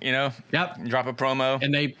mic, Yep. Drop a promo.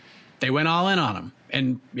 And they went all in on him.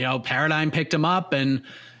 And Paradigm picked him up and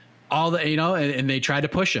all the and they tried to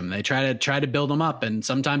push him. They try to build him up, and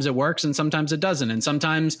sometimes it works and sometimes it doesn't. And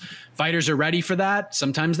sometimes fighters are ready for that,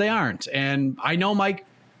 sometimes they aren't. And I know Mike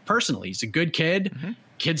personally. He's a good kid. Mm-hmm.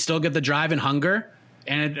 Kids still get the drive and hunger.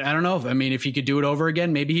 And I don't know if he could do it over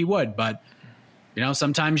again, maybe he would, but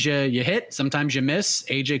sometimes you hit, sometimes you miss.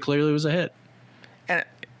 AJ clearly was a hit.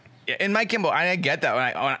 And Mike Kimball, I get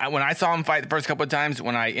that. When I saw him fight the first couple of times,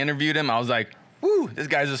 when I interviewed him, I was like, "Woo, this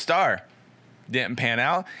guy's a star." Didn't pan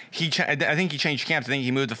out. I think he changed camps. I think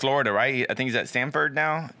he moved to Florida, right? I think he's at Stanford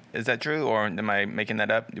now. Is that true, or am I making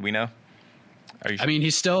that up? Do we know? Are you sure? I mean,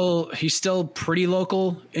 he's still pretty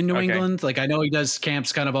local in New England. Like I know he does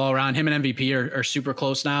camps kind of all around. Him and MVP are super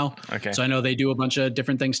close now. Okay. So I know they do a bunch of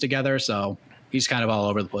different things together. So he's kind of all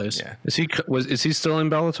over the place. Yeah. Is he still in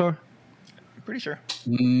Bellator? Pretty sure.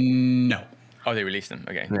 No. Oh, they released him.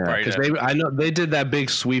 Okay. Yeah, because I know they did that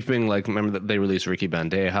big sweeping. Like, remember that they released Ricky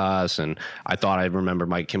Bandejas, and I thought I remember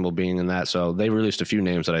Mike Kimball being in that. So they released a few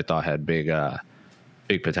names that I thought had big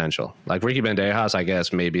potential. Like Ricky Bandejas, I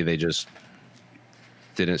guess maybe they just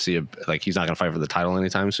didn't see he's not going to fight for the title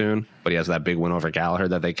anytime soon. But he has that big win over Gallagher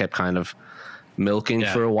that they kept kind of milking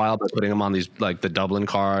for a while by putting him on these the Dublin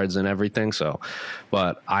cards and everything. So,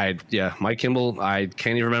 but Mike Kimball, I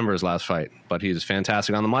can't even remember his last fight, but he's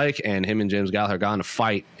fantastic on the mic, and him and James Gallagher got in a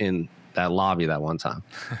fight in that lobby that one time.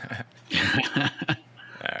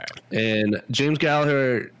 And James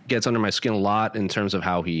Gallagher gets under my skin a lot in terms of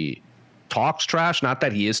how he talks trash. Not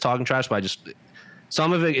that he is talking trash, but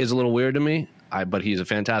some of it is a little weird to me. But he's a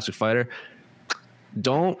fantastic fighter.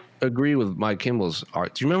 Don't agree with Mike Kimball's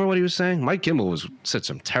art. Do you remember what he was saying? Mike Kimball said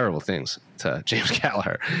some terrible things to James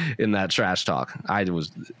Gallagher in that trash talk. It was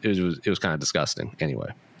kind of disgusting. Anyway.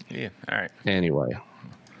 Yeah. All right. Anyway. A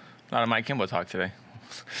lot of Mike Kimball talk today.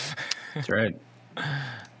 That's right.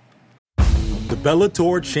 The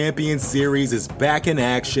Bellator Champion Series is back in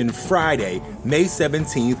action Friday, May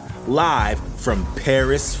 17th, live from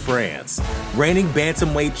Paris, France. Reigning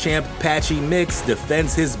bantamweight champ Patchy Mix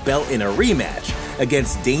defends his belt in a rematch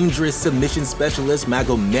against dangerous submission specialist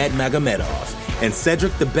Magomed Magomedov. And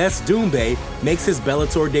Cedric the Best Doumbé makes his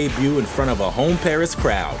Bellator debut in front of a home Paris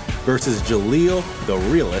crowd versus Jaleel the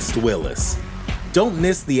Realist Willis. Don't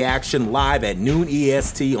miss the action live at noon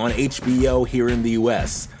EST on HBO here in the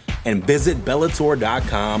US. And visit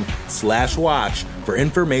Bellator.com/watch for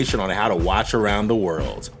information on how to watch around the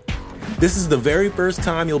world. This is the very first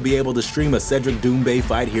time you'll be able to stream a Cedric Doumbé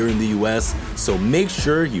fight here in the US, so make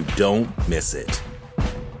sure you don't miss it.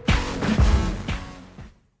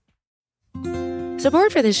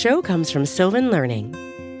 Support for this show comes from Sylvan Learning.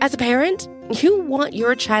 As a parent, you want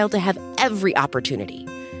your child to have every opportunity,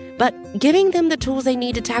 but giving them the tools they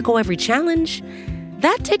need to tackle every challenge,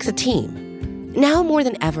 that takes a team. Now more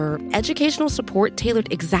than ever, educational support tailored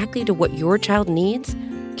exactly to what your child needs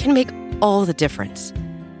can make all the difference.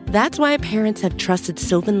 That's why parents have trusted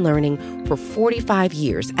Sylvan Learning for 45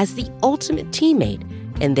 years as the ultimate teammate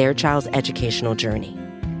in their child's educational journey,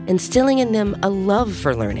 instilling in them a love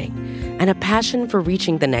for learning and a passion for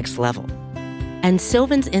reaching the next level. And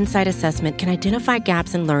Sylvan's Insight Assessment can identify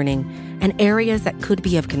gaps in learning and areas that could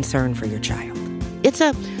be of concern for your child. It's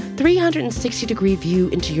a 360-degree view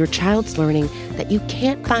into your child's learning that you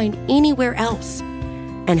can't find anywhere else,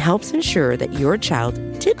 and helps ensure that your child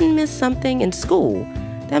didn't miss something in school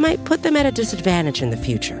that might put them at a disadvantage in the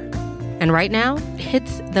future. And right now,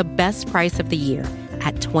 it's the best price of the year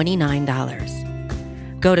at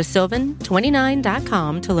 $29. Go to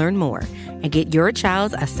sylvan29.com to learn more and get your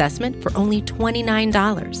child's assessment for only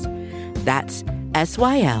 $29. That's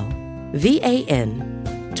SYLVAN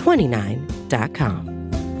 29.com.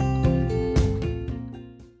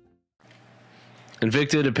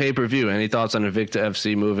 Invicta to pay-per-view. Any thoughts on Invicta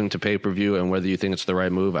FC moving to pay-per-view and whether you think it's the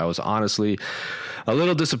right move? I was honestly a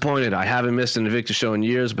little disappointed. I haven't missed an Invicta show in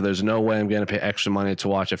years, but there's no way I'm going to pay extra money to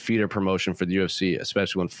watch a feeder promotion for the UFC,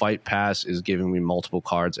 especially when Fight Pass is giving me multiple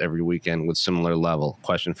cards every weekend with similar level.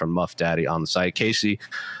 Question from Muff Daddy on the site. Casey,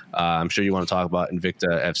 I'm sure you want to talk about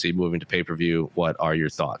Invicta FC moving to pay-per-view. What are your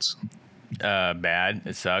thoughts? Bad.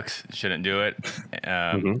 It sucks. Shouldn't do it.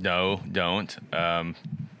 No, don't.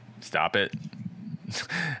 Stop it.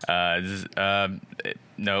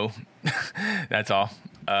 No, that's all.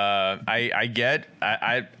 I get.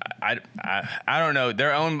 I don't know.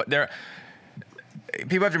 People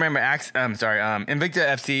have to remember. Invicta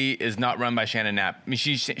FC is not run by Shannon Knapp. I mean,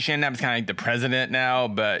 Shannon Knapp is kind of like the president now,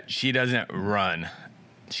 but she doesn't run.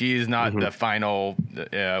 She is not the final,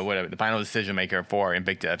 the final decision maker for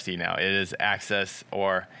Invicta FC now. It is Access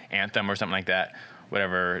or Anthem or something like that.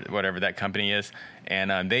 Whatever that company is,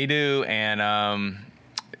 and they do, and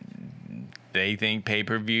they think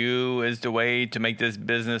pay-per-view is the way to make this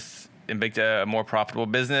business, Invicta, a more profitable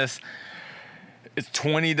business. It's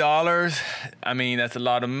 $20. I mean, that's a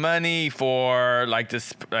lot of money for like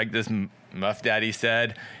this Muff Daddy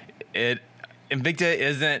said. Invicta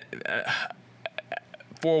isn't.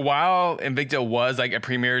 For a while, Invicta was like a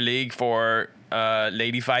Premier League for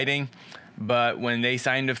lady fighting. But when they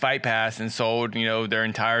signed to Fight Pass and sold, their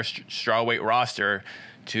entire strawweight roster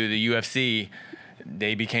to the UFC,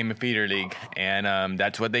 they became a feeder league, and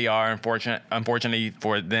that's what they are. Unfortunately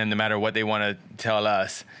for them, no matter what they want to tell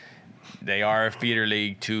us, they are a feeder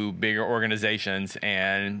league to bigger organizations,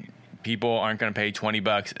 and people aren't going to pay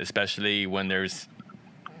 $20, especially when there's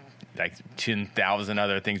like 10,000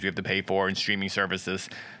 other things we have to pay for and streaming services.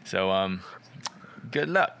 So, good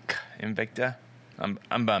luck, Invicta.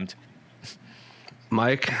 I'm bummed.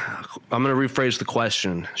 Mike, I'm going to rephrase the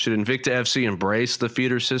question. Should Invicta FC embrace the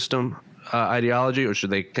feeder system ideology, or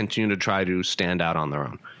should they continue to try to stand out on their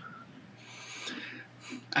own?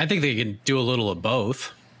 I think they can do a little of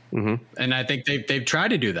both. Mm-hmm. And I think they've tried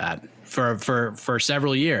to do that for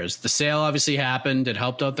several years. The sale obviously happened. It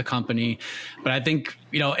helped out the company. But I think,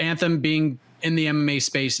 Anthem being in the MMA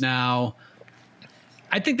space now,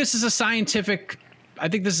 I think this is a scientific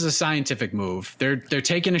move. They're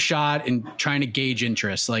taking a shot and trying to gauge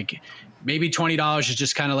interest. Like maybe $20 is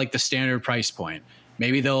just kind of like the standard price point.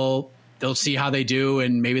 Maybe they'll see how they do,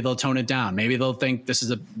 and maybe they'll tone it down. Maybe they'll think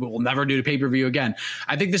we'll never do the pay-per-view again.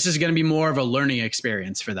 I think this is going to be more of a learning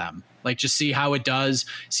experience for them. Like just see how it does,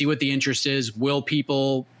 see what the interest is. Will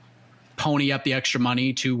people pony up the extra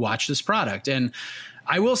money to watch this product? And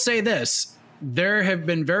I will say this. There have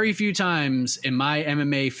been very few times in my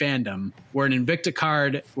MMA fandom where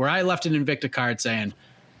I left an Invicta card saying,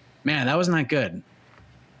 man, that wasn't that good.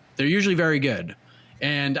 They're usually very good.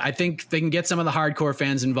 And I think they can get some of the hardcore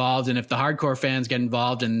fans involved. And if the hardcore fans get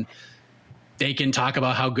involved, and they can talk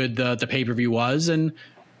about how good the pay-per-view was, and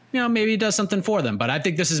maybe it does something for them. But I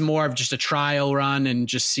think this is more of just a trial run and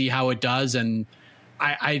just see how it does. And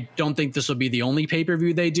I don't think this will be the only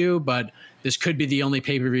pay-per-view they do, but this could be the only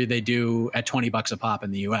pay-per-view they do at $20 a pop in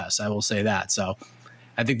the US. I will say that. So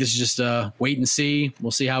I think this is just a wait and see.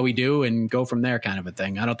 We'll see how we do and go from there kind of a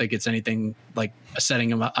thing. I don't think it's anything like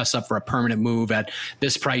setting us up for a permanent move at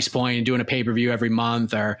this price point and doing a pay-per-view every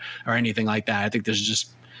month or anything like that. I think this is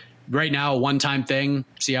just right now a one-time thing,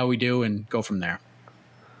 see how we do and go from there.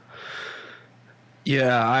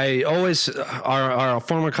 Yeah, I always our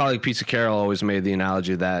former colleague Pizza Carroll always made the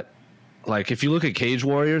analogy that, like, if you look at Cage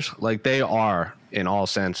Warriors, like they are in all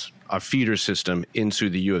sense a feeder system into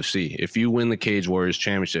the UFC. If you win the Cage Warriors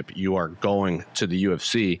championship, you are going to the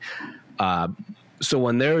UFC. So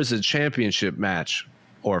when there is a championship match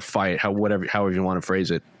or fight, however you want to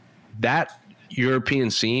phrase it, that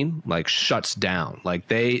European scene like shuts down.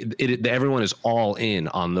 Like everyone is all in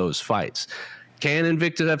on those fights. Can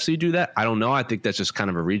Invicta FC do that? I don't know. I think that's just kind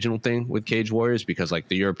of a regional thing with Cage Warriors because like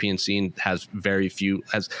the European scene has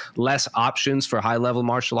less options for high level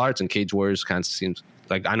martial arts, and Cage Warriors kind of seems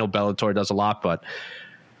like, I know Bellator does a lot, but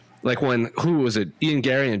like who was it? Ian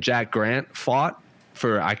Gary and Jack Grant fought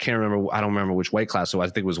for, I don't remember which weight class. So I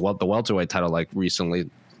think it was the welterweight title like recently.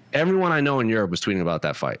 Everyone I know in Europe was tweeting about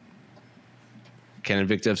that fight. Can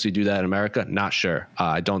Invicta FC do that in America? Not sure.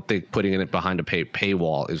 I don't think putting it behind a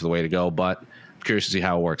paywall is the way to go, but I'm curious to see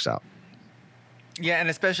how it works out. Yeah, and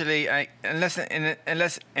especially unless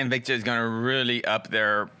Invicta is going to really up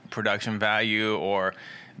their production value, or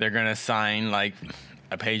they're going to sign like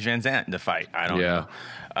a Paige Van Zandt to fight. I don't know.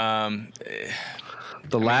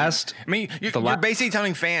 You're basically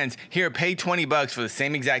telling fans, here, pay $20 for the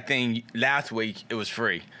same exact thing. Last week it was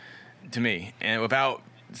free to me, and without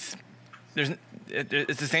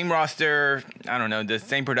it's the same roster. I don't know, the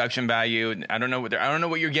same production value. I don't know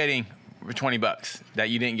what you're getting for $20 that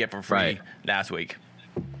you didn't get for free last week.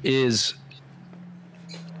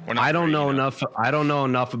 I don't know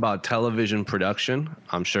enough about television production.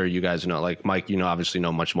 I'm sure you guys know, like Mike, obviously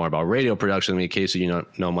know much more about radio production than me. Casey,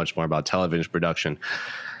 know much more about television production.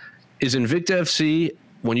 Is Invicta FC,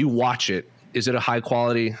 when you watch it, is it a high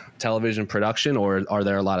quality television production, or are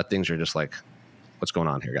there a lot of things you're just like, what's going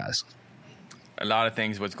on here, guys? A lot of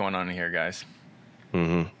things. What's going on here, guys?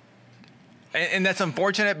 Mm-hmm. And that's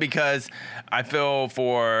unfortunate, because I feel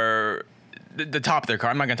for the top of their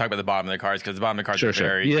card. I'm not going to talk about the bottom of their cards, because the bottom of the cards are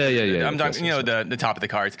very. Yeah. I'm talking, the top of the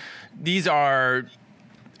cards. These are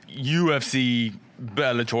UFC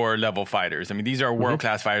Bellator level fighters. I mean, these are world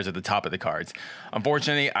class fighters at the top of the cards.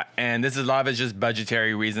 Unfortunately, and this is a lot of it's just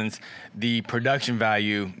budgetary reasons, the production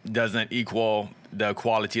value doesn't equal the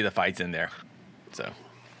quality of the fights in there. So.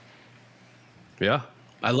 Yeah.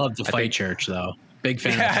 I love the Fight Church, though. Big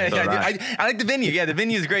fan. I like the venue. Yeah, the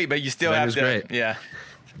venue is great, but you still have to. Great. Yeah.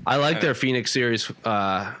 I like their Phoenix Series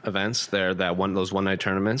events. Those one night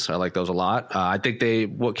tournaments. I like those a lot. I think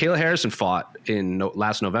Kayla Harrison fought in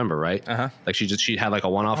last November, right? Like she had like a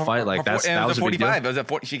one-off fight. Like that was a 45. It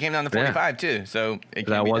was she came down to 45 too. So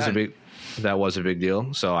that was a big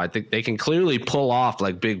deal. So I think they can clearly pull off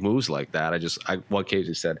like big moves like that. What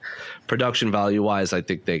Casey said, production value wise, I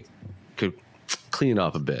think they could clean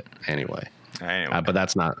up a bit anyway. But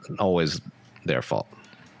that's not always their fault.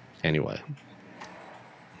 Anyway.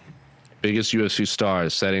 Biggest UFC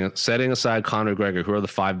stars, setting aside Conor McGregor, who are the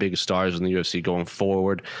 5 biggest stars in the UFC going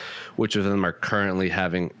forward? Which of them are currently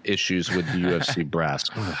having issues with the UFC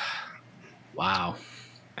brass? Wow.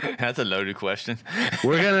 That's a loaded question.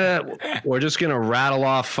 We're just gonna rattle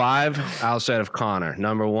off 5 outside of Conor.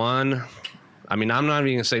 Number 1, I mean, I'm not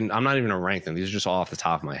even gonna rank them. These are just all off the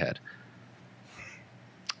top of my head.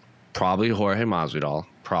 Probably Jorge Masvidal.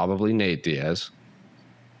 Probably Nate Diaz.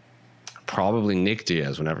 Probably Nick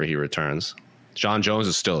Diaz whenever he returns. John Jones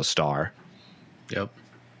is still a star. Yep.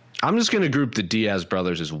 I'm just going to group the Diaz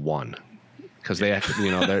brothers as one, because they have,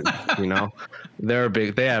 they're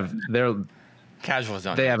big. They're casual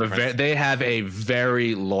zone. They have a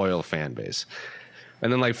very loyal fan base. And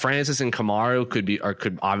then like Francis and Kamaru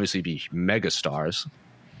could obviously be mega stars.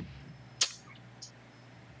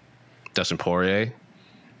 Dustin Poirier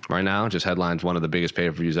right now just headlines one of the biggest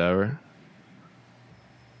pay-per-views ever.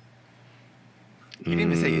 You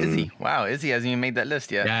didn't even say Izzy. Wow, Izzy hasn't even made that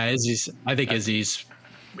list yet. Yeah,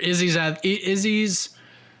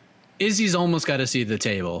 Izzy's almost got a seat at the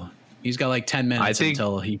table. He's got like 10 minutes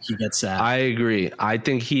until he gets that. I agree. I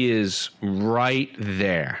think he is right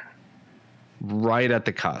there, right at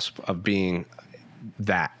the cusp of being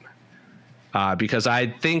that. Because I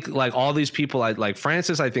think like all these people, like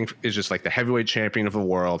Francis, I think is just like the heavyweight champion of the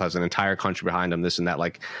world, has an entire country behind him, this and that.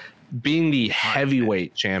 Like being the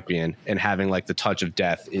heavyweight champion and having like the touch of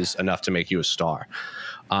death is enough to make you a star.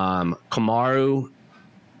 Kamaru,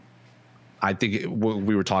 I think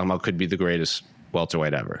we were talking about, could be the greatest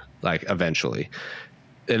welterweight ever, like eventually.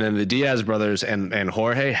 And then the Diaz brothers and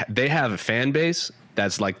Jorge, they have a fan base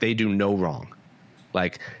that's like, they do no wrong.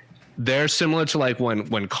 Like they're similar to like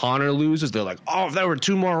when Conor loses, they're like, oh, if there were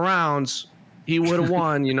 2 more rounds, he would have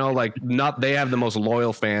won, they have the most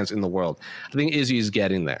loyal fans in the world. I think Izzy is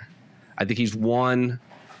getting there. I think he's one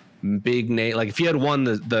big name. Like if he had won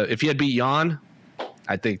if he had beat Jan,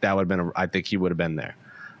 I think that would have been, I think he would have been there.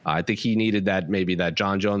 I think he needed maybe that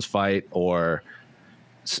John Jones fight, or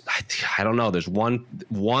I don't know. There's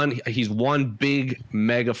he's one big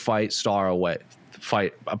mega fight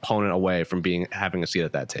opponent away from having a seat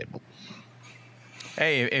at that table.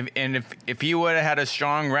 Hey, if he would have had a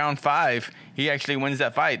strong round 5, he actually wins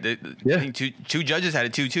that fight. I think two judges had a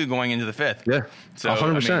 2-2 going into the 5th. Yeah, so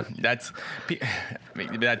 100%. That's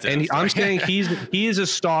and I'm saying he is a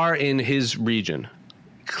star in his region.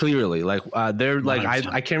 Clearly, like they're like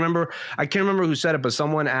I can't remember who said it, but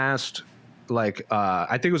someone asked, like I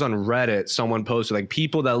think it was on Reddit. Someone posted like,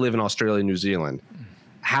 people that live in Australia and New Zealand,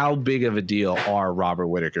 how big of a deal are Robert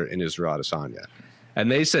Whittaker and Israel Adesanya? And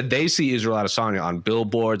they said they see Israel Adesanya on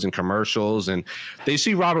billboards and commercials, and they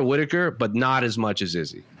see Robert Whittaker, but not as much as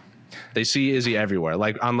Izzy. They see Izzy everywhere.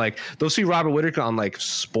 Like on they'll see Robert Whitaker on like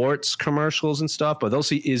sports commercials and stuff, but they'll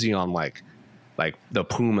see Izzy on like the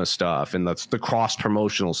Puma stuff and the cross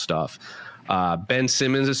promotional stuff. Ben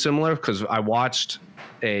Simmons is similar because I watched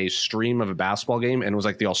a stream of a basketball game and it was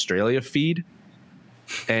like the Australia feed,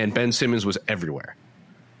 and Ben Simmons was everywhere.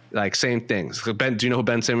 Like same things. So Ben, do you know who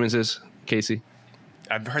Ben Simmons is, Casey?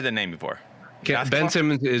 I've heard the name before. Ben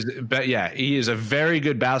Simmons he is a very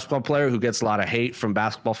good basketball player who gets a lot of hate from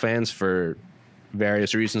basketball fans for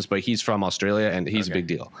various reasons, but he's from Australia and he's a big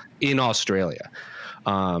deal in Australia.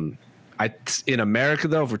 In America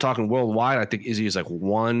though, if we're talking worldwide, I think Izzy is like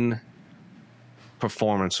one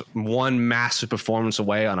massive performance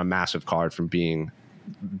away on a massive card from being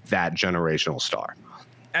that generational star.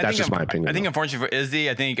 That's just my opinion. I think, unfortunately for Izzy,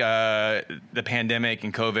 I think the pandemic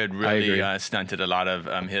and COVID really stunted a lot of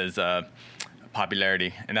his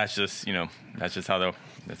popularity, and that's just how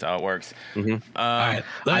it works. Mm-hmm. All right,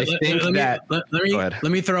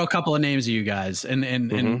 let me throw a couple of names at you guys, and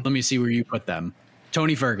let me see where you put them.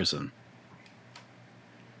 Tony Ferguson.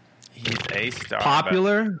 He's a star.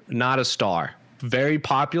 Popular, not a star. Very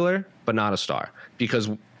popular, but not a star. Because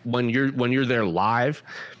when you're there live,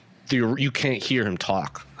 you can't hear him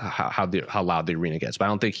talk how loud the arena gets. But I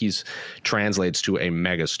don't think he's translates to a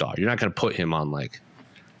mega star. You're not going to put him on like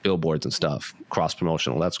billboards and stuff, cross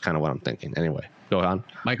promotional. That's kind of what I'm thinking. Anyway, go on.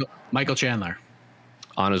 Michael Chandler.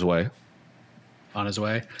 On his way.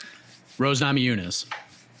 Rose Namajunas.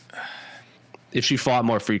 If she fought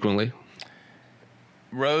more frequently.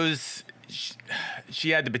 Rose, she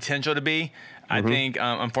had the potential to be. I think,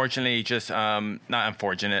 unfortunately, just not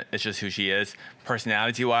unfortunate. It's just who she is.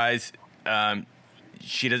 Personality-wise,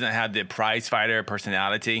 she doesn't have the prize fighter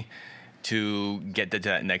personality to get to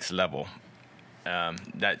that next level.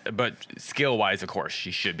 But skill-wise, of course,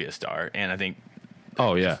 she should be a star. And I think,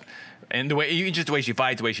 and the way she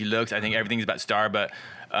fights, the way she looks, I think everything's about star. But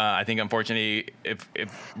I think, unfortunately, if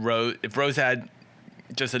Rose had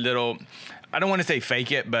just a little, I don't want to say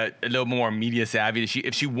fake it, but a little more media savvy.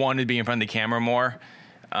 If she wanted to be in front of the camera more,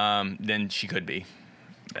 then she could be.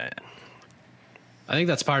 But I think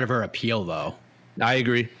that's part of her appeal, though. I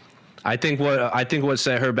agree. I think what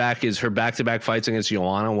set her back is her back-to-back fights against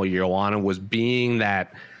Joanna, where Joanna was being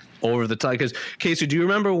that over the top. Because Casey, do you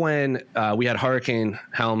remember when we had Hurricane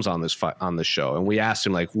Helms on this show, and we asked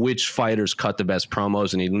him like which fighters cut the best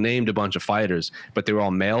promos, and he named a bunch of fighters, but they were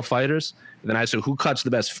all male fighters. And then I said, who cuts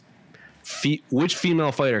the best? Which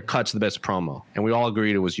female fighter cuts the best promo? And we all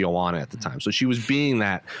agreed it was Joanna at the time. So she was being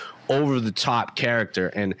that over the top character,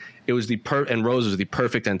 and it was and Rose was the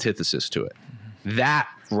perfect antithesis to it. That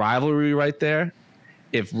rivalry right there,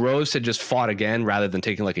 if Rose had just fought again rather than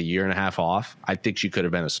taking like a year and a half off, I think she could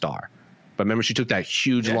have been a star. But remember, she took that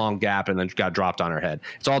huge long gap and then got dropped on her head.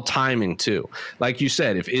 It's all timing too. Like you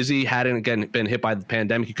said, if Izzy hadn't been hit by the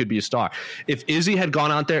pandemic, he could be a star. If Izzy had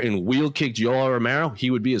gone out there and wheel kicked Yoel Romero, he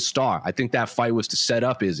would be a star. I think that fight was to set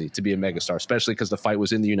up Izzy to be a megastar, especially because the fight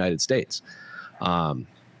was in the United States. But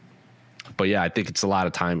yeah, I think it's a lot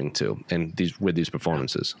of timing too, and with these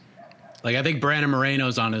performances. Like, I think Brandon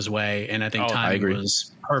Moreno's on his way, and I think timing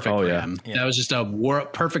was perfect for him. Yeah. That was just a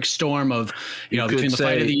perfect storm of, between the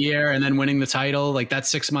fight of the year and then winning the title. Like, that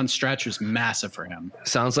 6-month stretch was massive for him.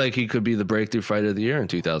 Sounds like he could be the breakthrough fighter of the year in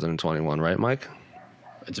 2021, right, Mike?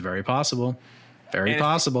 It's very possible. Very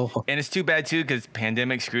possible. And it's too bad, too, because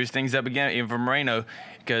pandemic screws things up again, even for Moreno,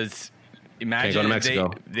 because imagine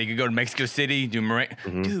they could go to Mexico City, do Moreno.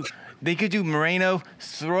 Dude. They could do Moreno,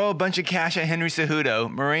 throw a bunch of cash at Henry Cejudo,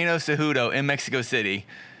 Moreno Cejudo in Mexico City.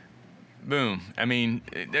 Boom. I mean,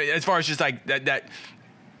 as far as just like that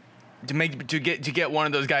to get one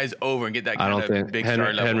of those guys over and get that kind of big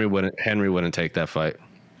star level. Henry wouldn't take that fight,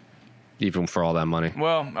 even for all that money.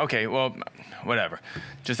 Well, okay, whatever.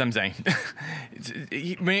 Just I'm saying,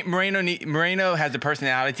 Moreno has the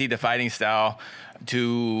personality, the fighting style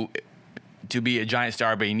to be a giant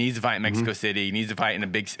star, but he needs to fight in Mexico City. He needs to fight in a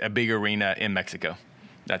big arena in Mexico.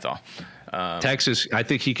 That's all. Texas, I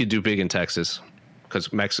think he could do big in Texas because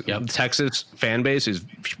Texas fan base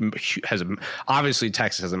obviously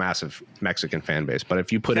Texas has a massive Mexican fan base. But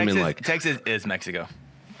if you put him in like Texas is Mexico.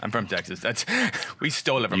 I'm from Texas. We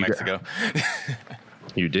stole it from Mexico.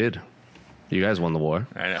 You did. You guys won the war.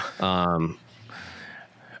 I know.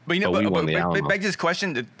 But back to this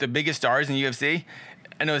question: the biggest stars in UFC.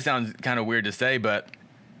 I know it sounds kind of weird to say, but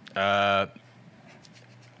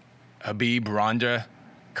Habib, Ronda,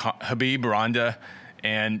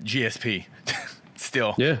 and GSP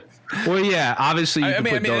still. Yeah. Well, yeah. Obviously, you can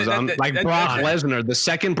put those on. Brock Lesnar, the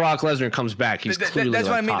second Brock Lesnar comes back, he's clearly that's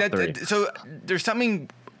what I mean. So there's something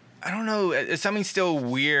I don't know. It's something still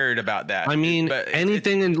weird about that. I mean, but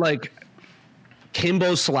anything in like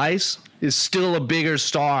Kimbo Slice is still a bigger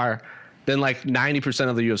star than like 90%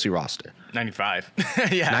 of the UFC roster. 95.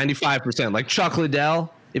 Yeah. 95%. Like Chuck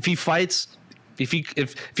Liddell, if he fights, if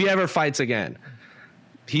he ever fights again,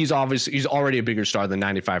 he's already a bigger star than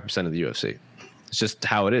 95% of the UFC. It's just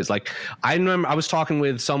how it is. Like, I remember I was talking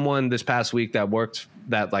with someone this past week that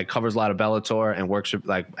like covers a lot of Bellator and works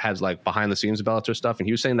like has like behind the scenes Bellator stuff, and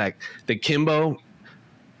he was saying that the Kimbo,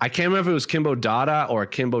 I can't remember if it was Kimbo Dada or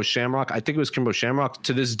Kimbo Shamrock. I think it was Kimbo Shamrock.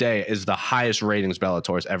 To this day, is the highest ratings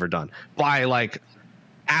Bellator has ever done by like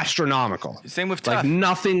astronomical. Same with Tough. Like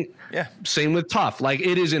nothing. Yeah. Same with Tough. Like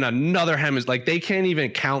it is in another hemisphere. Like they can't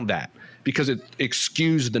even count that because it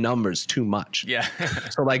skews the numbers too much. Yeah.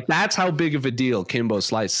 So like that's how big of a deal Kimbo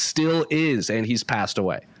Slice still is, and he's passed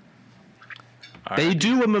away. They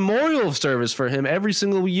do a memorial service for him every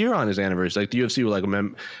single year on his anniversary. Like the UFC with like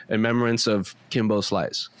a remembrance of Kimbo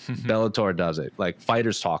Slice. Bellator does it. Like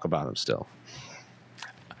fighters talk about him still.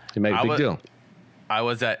 They make a big deal. I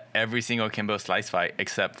was at every single Kimbo Slice fight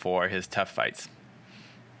except for his Tough fights,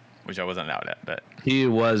 which I wasn't allowed at. But he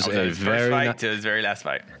was a a very first fight to his very last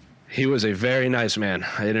fight. He was a very nice man.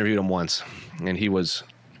 I interviewed him once, and he was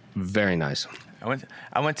very nice.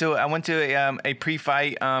 I went to a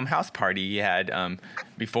pre-fight house party he had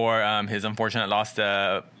before his unfortunate loss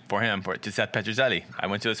to Seth Petrozelli. I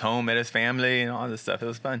went to his home, met his family, and all this stuff. It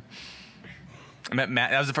was fun.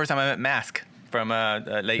 That was the first time I met Mask from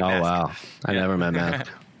late. Oh Mask. wow! I never met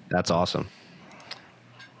Mask. That's awesome.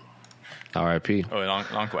 R.I.P. Oh,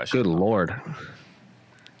 long question. Good Lord.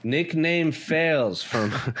 Nickname fails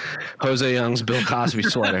from Jose Young's Bill Cosby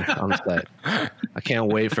sweater on the site. I can't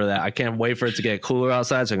wait for that. I can't wait for it to get cooler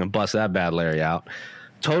outside so I can bust that bad Larry out.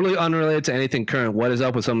 Totally unrelated to anything current. What is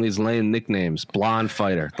up with some of these lame nicknames? Blonde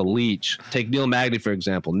Fighter, The Leech. Take Neil Magny, for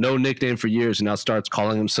example. No nickname for years and now starts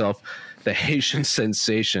calling himself the Haitian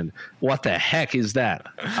Sensation. What the heck is that?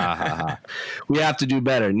 We have to do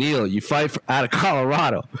better. Neil, you fight out of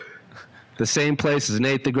Colorado. The same place as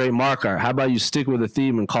Nate the Great Marquardt. How about you stick with the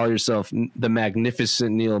theme and call yourself the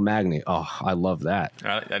Magnificent Neil Magny? Oh, I love that.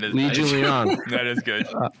 That is Lee Julian. That is good.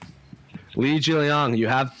 Lee Julian, you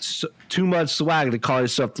have too much swag to call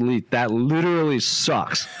yourself the Leech. That literally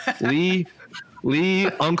sucks. Lee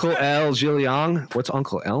Uncle L Julian. What's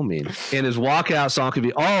Uncle L mean? And his walkout song could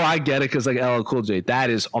be, oh, I get it, because like LL Cool J. That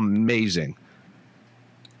is amazing.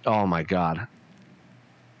 Oh my God.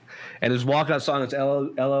 And his walkout song is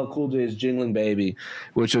LL Cool J's Jingling Baby,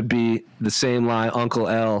 which would be the same line, Uncle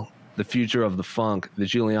L, the future of the funk, the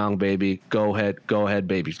Julian baby, go ahead,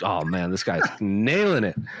 baby. Oh, man, this guy's nailing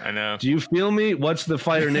it. I know. Do you feel me? What's the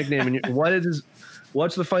fighter nickname?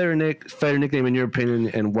 What's the fighter nickname in your opinion,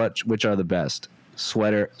 and which are the best?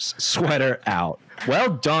 Sweater out. Well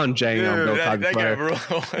done,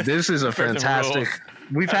 Django. This is a fantastic.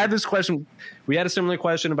 We've had this question. We had a similar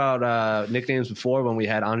question about nicknames before when we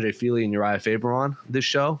had Andre Fili and Uriah Faber on this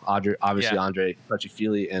show. Andre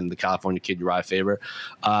Fili and the California kid Uriah Faber.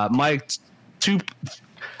 Mike,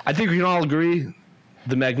 I think we can all agree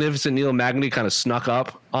the Magnificent Neil Magny kind of snuck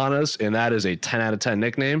up on us, and that is a 10 out of 10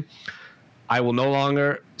 nickname. I will no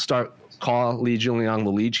longer call Lee Julian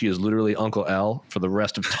the Leech. He is literally Uncle L for the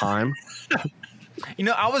rest of time. You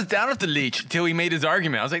know, I was down with the Leech until he made his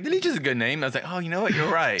argument. I was like, the Leech is a good name. I was like, oh, you know what?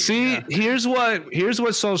 You're right. See, here's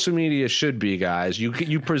what social media should be, guys.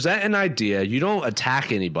 You present an idea. You don't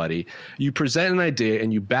attack anybody. You present an idea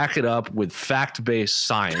and you back it up with fact-based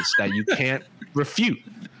science that you can't refute.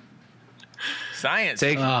 Science.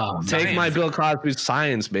 Take my Bill Cosby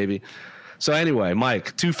science, baby. So anyway,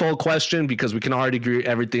 Mike, twofold question because we can already agree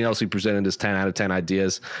everything else he presented is 10 out of 10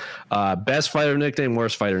 ideas. Best fighter nickname,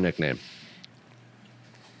 worst fighter nickname.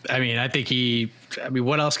 I mean,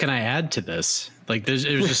 what else can I add to this? Like, it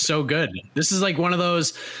was just so good. This is one of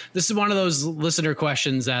those listener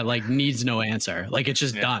questions that like needs no answer. Like, it's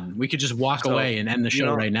just done. We could just walk away and end the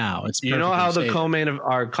show right now. It's how the co-main of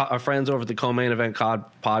our friends over at the co-main event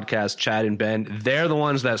podcast, Chad and Ben, they're the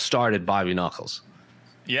ones that started Bobby Knuckles.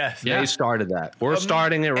 Yes, they started that. We're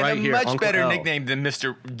starting it right here. Much Uncle better L. nickname than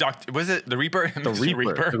Mr. Doctor. Was it the Reaper? The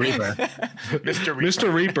Reaper. Mr. Reaper.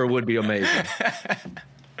 Mr. Reaper would be amazing.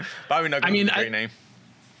 Bobby Knuckles is a great name.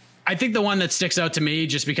 I think the one that sticks out to me,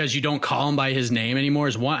 just because you don't call him by his name anymore,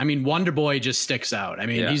 is Wonder Boy just sticks out. I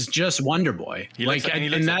mean, he's just Wonder Boy. I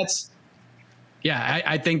think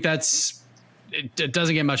that's. It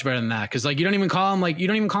doesn't get much better than that, because like you don't even call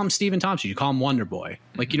him Stephen Thompson. You call him Wonder Boy.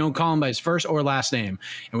 Like, you don't call him by his first or last name.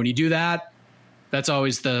 And when you do that, that's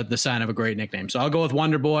always the sign of a great nickname. So I'll go with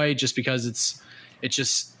Wonder Boy just because it's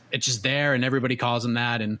just there and everybody calls him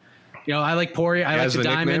that. And I like Poirier. I like the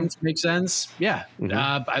Diamond. Makes sense. Yeah.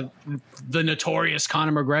 Mm-hmm. The notorious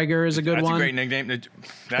Conor McGregor is a good one. That's a great nickname.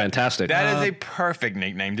 Fantastic. That is a perfect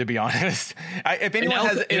nickname, to be honest. If anyone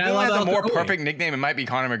has a more perfect nickname, it might be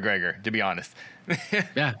Conor McGregor, to be honest.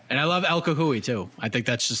 Yeah, and I love El Cucuy too. I think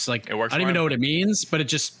that's just like I don't even know what it means, but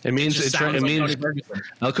it means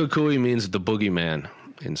El Cucuy means the boogeyman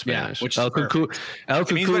in Spanish. Yeah, which El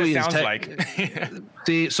Cucuy sounds like.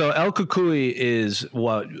 See, so El Cucuy is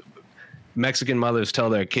what Mexican mothers tell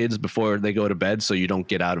their kids before they go to bed, so you don't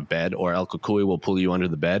get out of bed, or El Cucuy will pull you under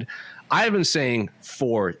the bed. I have been saying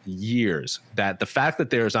for years that the fact that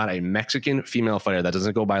there is not a Mexican female fighter that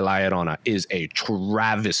doesn't go by La Llorona is a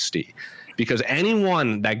travesty. Because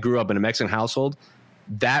anyone that grew up in a Mexican household,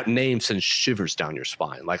 that name sends shivers down your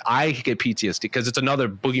spine. Like, I get PTSD because it's another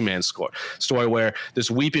boogeyman story where this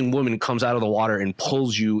weeping woman comes out of the water and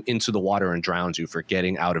pulls you into the water and drowns you for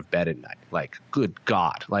getting out of bed at night. Like, good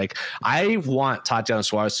God. Like, I want Tatiana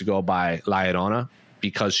Suarez to go by La Llorona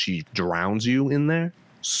because she drowns you in there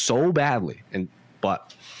so badly.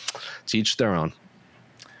 But to each their own.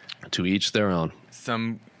 To each their own.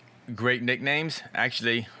 Some great nicknames.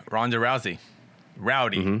 Actually, Ronda Rousey.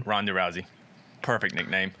 Rowdy Ronda Rousey. Perfect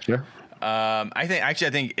nickname. Sure. I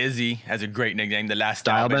think Izzy has a great nickname. The Last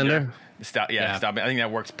Stylebender. Stylebender. I think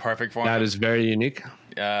that works perfect for him. That is very unique.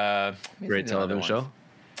 Great television show.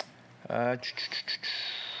 I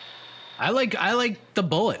like the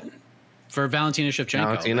Bullet for Valentina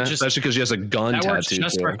Shevchenko. Especially because she has a gun tattoo.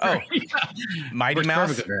 Mighty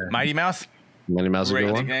Mouse. Mighty Mouse. Mighty Mouse is a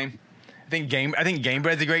good one. Nickname. I think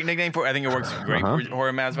Gamebred's a great nickname for. I think it works great for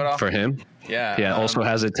Jorge Masvidal. For him. Yeah. Yeah. Also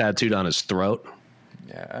has it tattooed on his throat.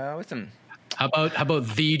 Yeah. What's some? How about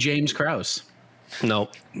the James Krause?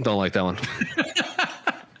 Nope. Don't like that one.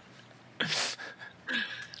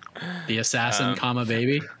 The assassin,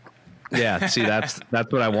 baby. Yeah. See, that's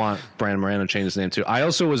what I want Brandon Moreno to change his name to. I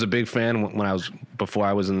also was a big fan before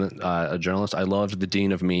I was a journalist. I loved the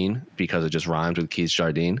Dean of Mean because it just rhymes with Keith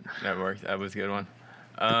Jardine. That worked. That was a good one.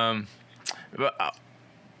 But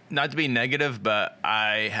not to be negative, but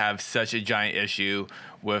I have such a giant issue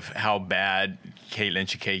with how bad Katlyn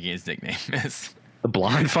Chookagian's nickname is. The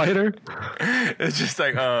blonde fighter? It's just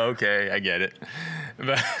like, oh, okay, I get it.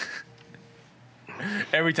 But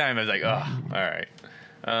every time I was like, oh, all right.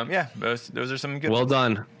 Yeah, those are some good ones.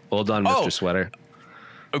 Well done, Mr. Sweater.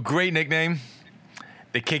 A great nickname,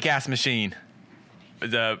 the Kick-Ass Machine.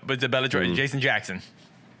 The Bellator, Jason Jackson.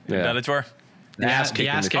 Yeah. Bellator. The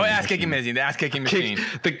ass-kicking machine. The ass-kicking machine.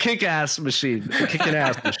 The kick-ass machine. The kicking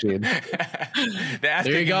ass machine.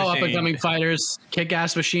 There you go, up-and-coming fighters.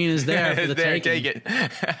 Kick-ass machine is there for the taking. Take it.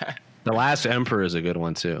 The Last Emperor is a good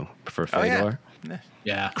one, too, for Fedor.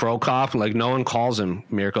 Yeah. Crow Cop, like, no one calls him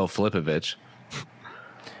Mirko Flipovic.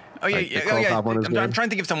 Oh, yeah. I'm trying to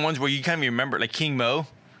think of some ones where you kind of remember, like King Mo.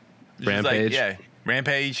 Rampage.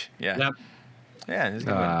 Rampage. Yeah. Yep. Yeah, this is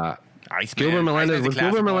a good one. Gilbert Melendez.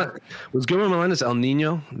 Was Gilbert Melendez El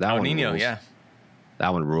Nino? El Nino, yeah.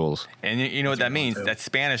 That one rules. And you know what that means? That's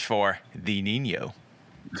Spanish for the Nino.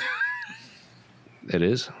 It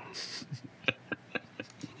is.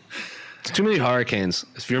 It's too many hurricanes.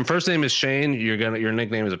 If your first name is Shane, your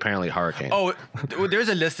nickname is apparently Hurricane. Oh, there's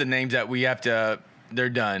a list of names that we have to. They're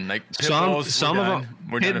done. Like Pitbulls, some of them.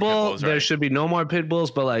 Pitbull. There should be no more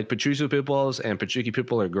Pitbulls, but like Patricio Pitbulls and Patricky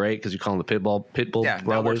Pitbull are great because you call them the Pitbull brothers.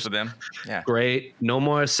 That works for them. Yeah, great. No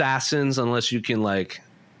more assassins unless you can like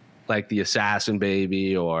the Assassin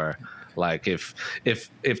Baby, or like if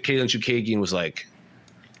Katlyn Chookagian was like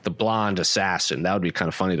the blonde assassin, that would be kind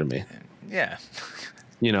of funny to me. Yeah.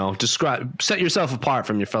 Set yourself apart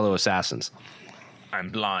from your fellow assassins.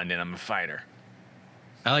 I'm blonde and I'm a fighter.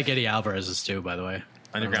 I like Eddie Alvarez's too, by the way.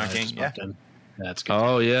 Underground King, yeah. That's good.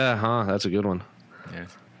 Oh, yeah, that's a good one. Yeah.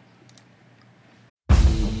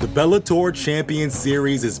 The Bellator Champions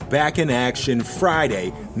Series is back in action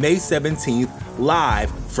Friday, May 17th,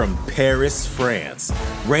 live from Paris, France.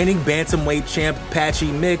 Reigning bantamweight champ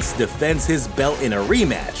Patchy Mix defends his belt in a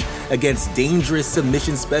rematch against dangerous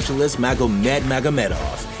submission specialist Magomed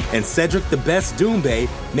Magomedov. And Cedric the Best Doumbé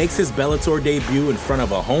makes his Bellator debut in front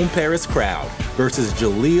of a home Paris crowd versus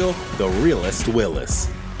Jaleel the Realist Willis.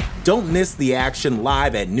 Don't miss the action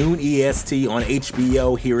live at noon EST on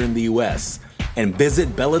HBO here in the US. And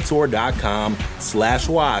visit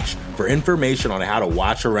Bellator.com/watch for information on how to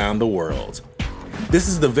watch around the world. This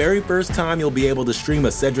is the very first time you'll be able to stream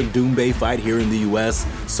a Cedric Doumbé fight here in the US,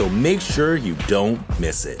 so make sure you don't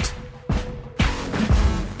miss it.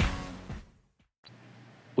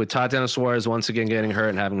 with Tatiana Suarez once again getting hurt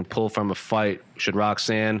and having to pull from a fight, should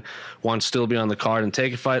Roxanne want to still be on the card and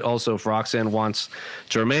take a fight? Also, if Roxanne wants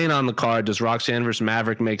to remain on the card, does Roxanne versus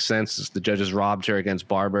Maverick make sense? As the judges robbed her against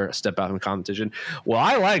Barber, a step out in competition. Well,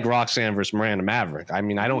 I like Roxanne versus Miranda Maverick. I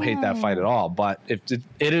mean, I don't hate that fight at all, but if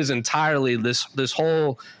it is entirely this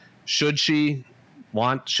whole should she,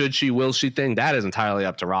 will she thing, that is entirely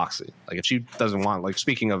up to Roxy. Like, if she doesn't want, like,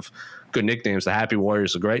 speaking of good nicknames, the Happy Warrior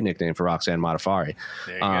is a great nickname for Roxanne Modafferi.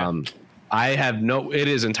 It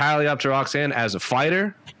is entirely up to Roxanne as a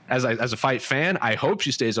fighter, as a fight fan. I hope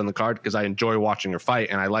she stays on the card because I enjoy watching her fight,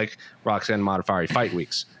 and I like Roxanne Modafferi fight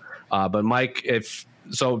weeks. But Mike,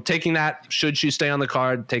 taking that, should she stay on the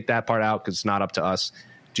card, take that part out because it's not up to us.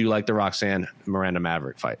 Do you like the Roxanne Miranda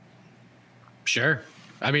Maverick fight? Sure.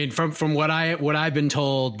 I mean, from what I've been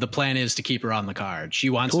told, the plan is to keep her on the card.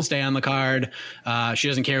 She wants to stay on the card. She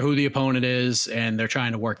doesn't care who the opponent is, and they're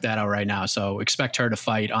trying to work that out right now. So expect her to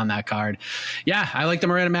fight on that card. Yeah, I like the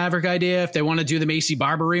Miranda Maverick idea. If they want to do the Macy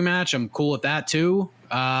Barber rematch, I'm cool with that too.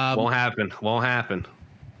 Won't happen.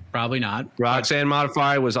 Probably not. Roxanne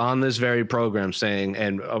Modafferi was on this very program saying,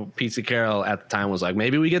 and Pete Carroll at the time was like,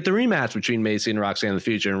 maybe we get the rematch between Macy and Roxanne in the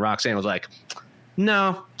future. And Roxanne was like,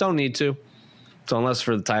 no, don't need to. So unless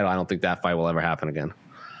for the title, I don't think that fight will ever happen again.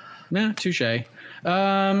 Nah, touche. I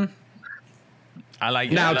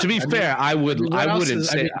like now. To be fair, I would like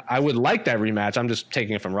that rematch. I'm just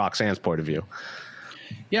taking it from Roxanne's point of view.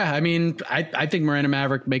 Yeah, I mean, I think Miranda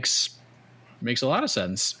Maverick makes a lot of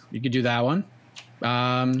sense. You could do that one.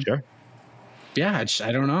 Sure. Yeah, I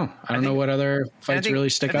don't know. I don't know what other fights really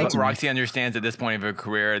stick out. I think Roxy understands at this point of her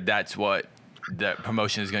career that's what the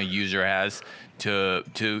promotion is going to use her as.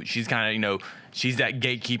 She's kind of, she's that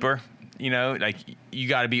gatekeeper, like you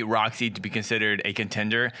got to beat Roxy to be considered a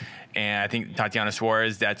contender. And I think Tatiana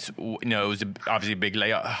Suarez, that's, it was obviously a big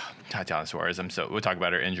layout. Tatiana Suarez, we'll talk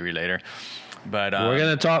about her injury later. But we're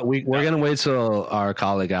going to talk, we're going to wait till our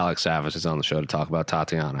colleague Alex Savage is on the show to talk about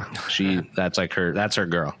Tatiana. That's her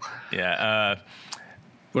girl. Yeah.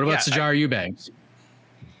 What about Sijara Eubanks?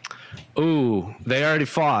 Ooh, they already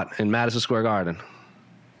fought in Madison Square Garden.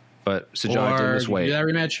 But Sijara didn't miss weight. That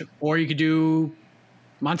rematch, or you could do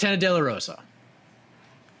Montana De La Rosa.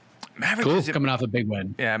 Maverick coming off a big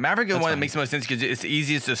win. Yeah, Maverick is the one that makes the most sense because it's the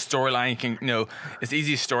easiest storyline. It's the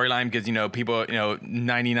easiest storyline because people,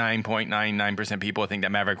 99.99% people think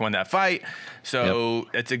that Maverick won that fight. So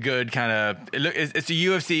It's a good kind of. It's the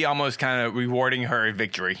UFC almost kind of rewarding her a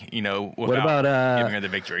victory. Without giving her the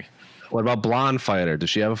victory. What about blonde fighter? Does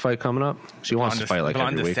she have a fight coming up? She wants to fight like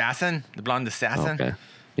every week. The blonde assassin. Okay.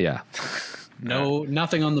 Yeah.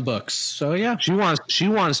 Nothing on the books. So yeah, she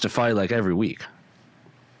wants to fight like every week.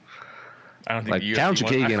 I don't think like Count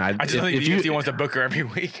Chookagian. I just don't think the UFC wants to book her every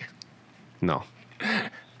week. No.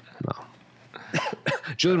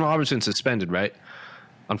 Julian Robertson suspended, right?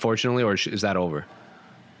 Unfortunately, or is that over?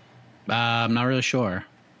 I'm not really sure.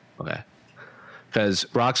 Okay. Because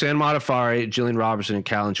Roxanne Modafferi, Jillian Robertson, and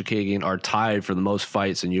Callan Chookagian are tied for the most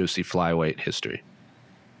fights in UFC flyweight history.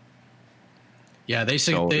 Yeah,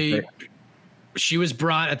 she was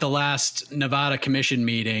brought at the last Nevada commission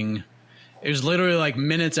meeting. It was literally like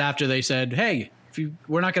minutes after they said, hey,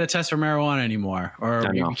 we're not going to test for marijuana anymore,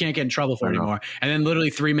 or you can't get in trouble for it anymore. And then literally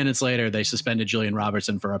 3 minutes later, they suspended Jillian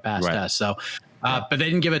Robertson for a past test. So, but they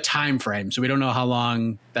didn't give a time frame. So we don't know how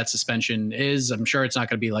long that suspension is. I'm sure it's not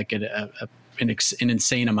going to be like an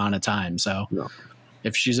insane amount of time. So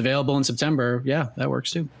if she's available in September, yeah, that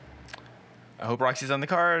works too. I hope Roxy's on the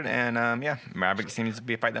card, and Maverick seems to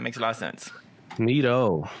be a fight that makes a lot of sense.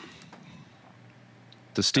 Neato.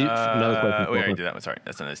 The Steve. Another question. We already did that one. Sorry,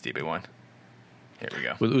 that's another Steve one. Here we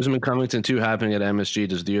go. With Usman Covington 2 happening at MSG,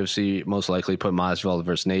 does the UFC most likely put Masvidal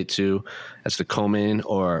versus Nate 2 as the co-main?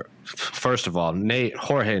 Or, first of all,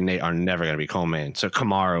 Jorge and Nate are never going to be co-main. So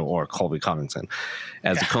Kamaru or Colby Covington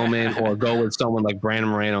as the co-main, or go with someone like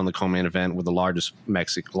Brandon Moreno in the co-main event with the large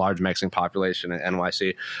Mexican population at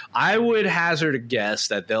NYC. I would hazard a guess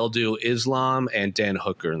that they'll do Islam and Dan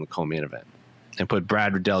Hooker in the co-main event and put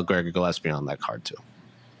Brad Riddell, Gregor Gillespie on that card too.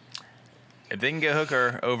 If they can get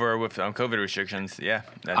Hooker over with COVID restrictions, yeah.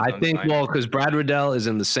 I think, because Brad Riddell is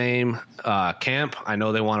in the same camp. I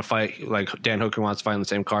know they want to fight, like Dan Hooker wants to fight on the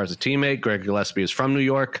same card as a teammate. Greg Gillespie is from New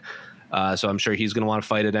York, so I'm sure he's going to want to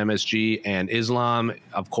fight at MSG. And Islam,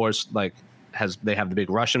 of course, they have the big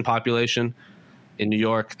Russian population in New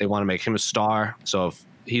York. They want to make him a star. So if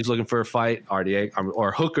he's looking for a fight, RDA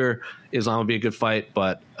or Hooker, Islam would be a good fight.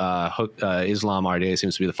 But Islam RDA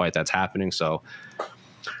seems to be the fight that's happening. So.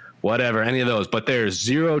 Whatever, any of those. But there's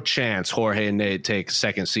zero chance Jorge and Nate take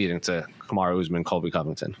second seeding to Kamaru Usman, Colby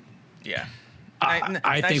Covington. Yeah.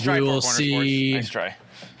 I think we will see. Nice try.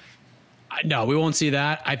 No, we won't see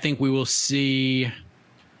that. I think we will see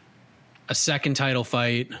a second title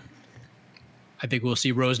fight. I think we'll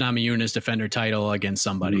see Rose Namajunas defend her title against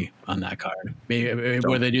somebody on that card. Maybe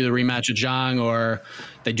where they do the rematch of Zhang or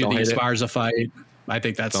they do the Esparza fight. I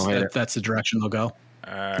think that's the direction they'll go.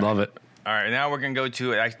 Love it. All right, now we're going to go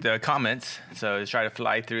to the comments. So let's try to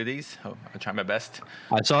fly through these. I'll try my best.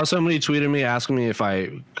 I saw somebody tweeted me asking me if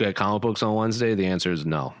I get comic books on Wednesday. The answer is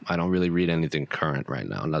no. I don't really read anything current right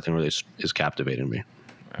now. Nothing really is captivating me.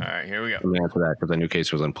 All right, here we go. Let me answer that because I knew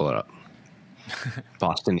Casey was going to pull it up.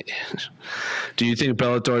 Boston. Do you think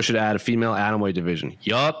Bellator should add a female atomweight division?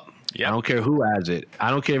 Yup. Yep. I don't care who adds it. I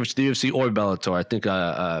don't care if it's the UFC or Bellator. I think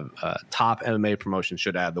a top MMA promotion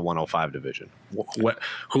should add the 105 division.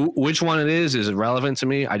 Which one it is irrelevant to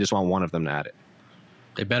me. I just want one of them to add it.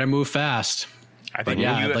 They better move fast. I think the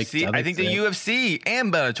UFC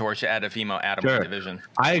and Bellator should add a female atomweight division.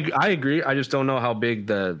 I agree. I just don't know how big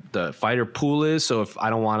the fighter pool is. So if I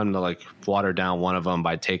don't want them to like water down one of them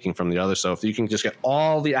by taking from the other. So if you can just get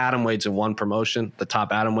all the atomweights in one promotion, the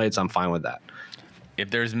top atomweights, I'm fine with that. If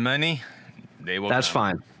there's money, they will. That's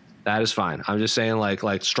fine. That is fine. I'm just saying, like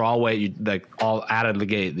strawweight, all out of the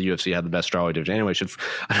gate, the UFC had the best strawweight division. Anyway,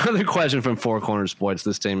 another question from Four Corner Sports,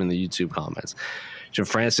 this time in the YouTube comments. Should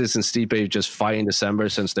Francis and Stipe just fight in December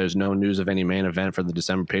since there's no news of any main event for the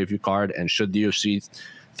December pay-per-view card? And should the UFC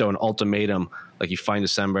throw an ultimatum like you fight in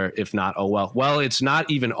December? If not, oh well. Well, it's not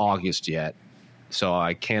even August yet, so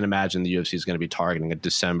I can't imagine the UFC is going to be targeting a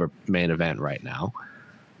December main event right now.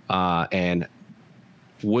 And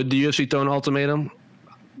would the UFC throw an ultimatum?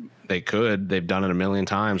 They could. They've done it a million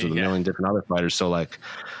times with a million different other fighters. So, like,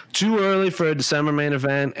 too early for a December main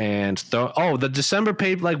event and the December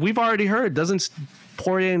pay. Like, we've already heard. Doesn't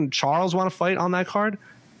Poirier and Charles want to fight on that card?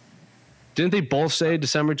 Didn't they both say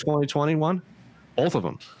December 2021? Both of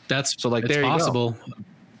them. That's so like it's there possible. You go.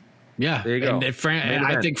 Yeah, there you go. And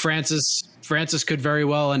I think Francis could very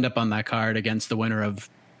well end up on that card against the winner of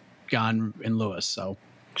Gane and Lewis. So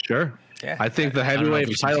sure. Yeah, I think the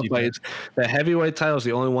heavyweight title fight, the heavyweight title is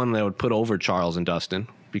the only one that would put over Charles and Dustin,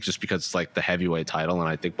 because it's like the heavyweight title, and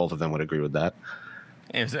I think both of them would agree with that.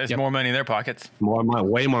 It's more money in their pockets.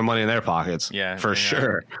 Way more money in their pockets. Yeah, for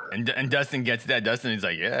sure. And Dustin gets that. Dustin is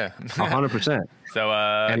like, 100%.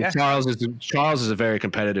 So Charles is a very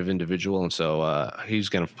competitive individual, and so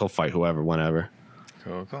he'll fight whoever, whenever.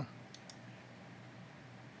 Cool.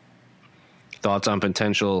 Thoughts on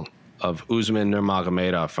potential of Usman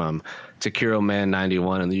Nurmagomedov from Takiro Man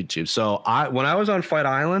 91 on the YouTube. So when I was on Fight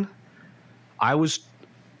Island, I was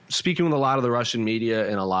speaking with a lot of the Russian media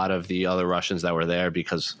and a lot of the other Russians that were there,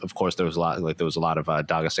 because of course there was a lot of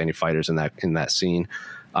Dagestani fighters in that scene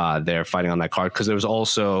there fighting on that card. Because there was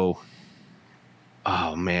also,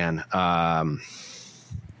 not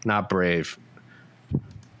Brave.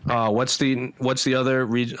 What's the other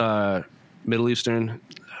Middle Eastern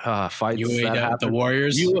fights? The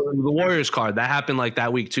Warriors. The Warriors card that happened like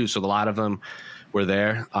that week too. So a lot of them were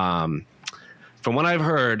there. From what I've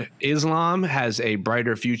heard, Islam has a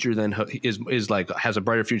brighter future than has a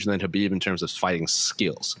brighter future than Khabib in terms of fighting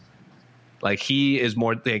skills. Like, he is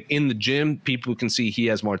more like, in the gym. People can see he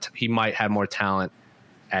might have more talent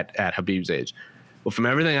at Khabib's age. But from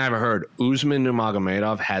everything I've heard, Usman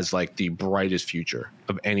Nurmagomedov has like the brightest future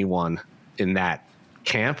of anyone in that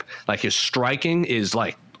camp. Like, his striking is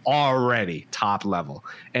like already top level,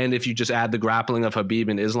 and if you just add the grappling of Khabib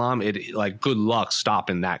and Islam, good luck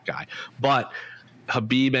stopping that guy. But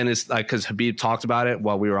Khabib and his, because Khabib talked about it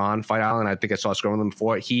while we were on Fight Island, I think I saw scrolling them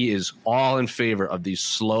before, he is all in favor of the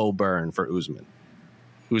slow burn for Usman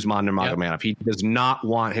Nurmagomedov. Yep. He does not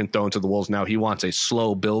want him thrown to the wolves now. He wants a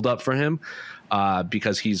slow build up for him,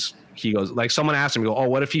 because he goes, like, someone asked him,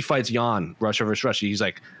 what if he fights Jan, Russia versus Russia? He's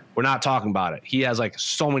like, we're not talking about it. He has like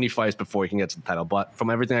so many fights before he can get to the title. But from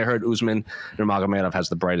everything I heard, Usman Nurmagomedov has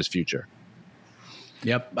the brightest future.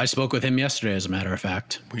 Yep, I spoke with him yesterday, as a matter of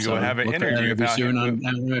fact. We will have an interview about soon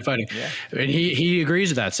on fighting. Yeah. And he agrees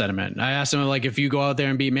with that sentiment. I asked him, like, if you go out there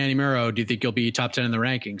and beat Manny Muro, do you think you'll be top 10 in the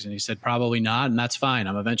rankings? And he said, probably not, and that's fine.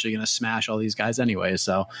 I'm eventually going to smash all these guys anyway.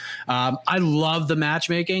 So I love the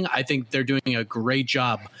matchmaking. I think they're doing a great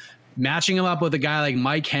job matching him up with a guy like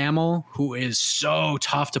Mike Hamill, who is so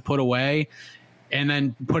tough to put away, and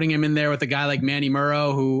then putting him in there with a guy like Manny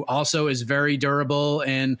Muro, who also is very durable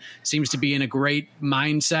and seems to be in a great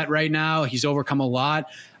mindset right now. He's overcome a lot.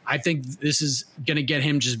 I think this is going to get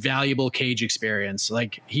him just valuable cage experience.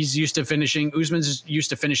 Like, Usman's used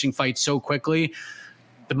to finishing fights so quickly.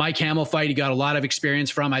 the Mike Hamill fight, he got a lot of experience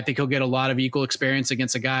from. I think he'll get a lot of equal experience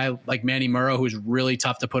against a guy like Manny Murrow, who's really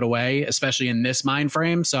tough to put away, especially in this mind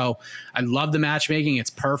frame. So I love the matchmaking. It's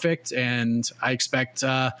perfect. And I expect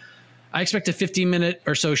a 15-minute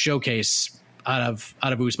or so showcase out of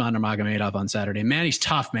Usman Nurmagomedov on Saturday. Manny's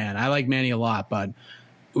tough, man. I like Manny a lot, but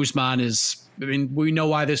Usman is, I mean, we know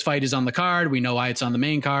why this fight is on the card. We know why it's on the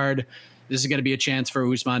main card. This is going to be a chance for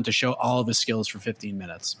Usman to show all of his skills for 15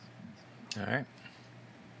 minutes. All right.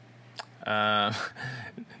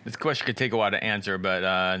 This question could take a while to answer,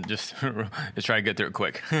 but just try to get through it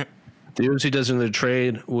quick. The UFC does another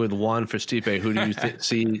trade with one for Stipe. Who do you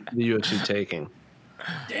see the UFC taking?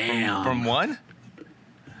 Damn. From one?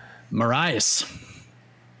 Moraes.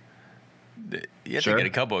 You have to get a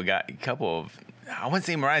couple of. I wouldn't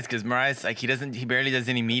say Moraes because Moraes, like, he barely does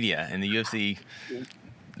any media in the UFC.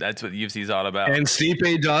 That's what the UFC is all about. And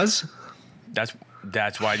Stipe does.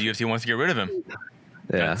 That's why the UFC wants to get rid of him.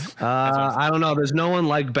 Yeah. I don't know. There's no one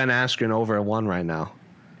like Ben Askren over at one right now.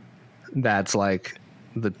 That's like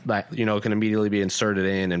can immediately be inserted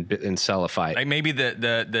in and sell a fight. Like maybe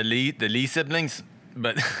the Lee siblings,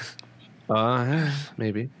 but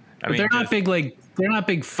maybe. But they're not big they're not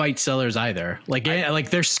big fight sellers either. Like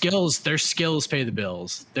their skills pay the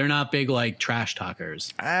bills. They're not big like trash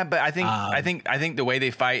talkers. But I think the way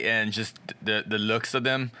they fight and just the looks of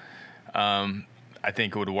them, I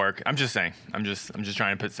think it would work. I'm just saying. I'm just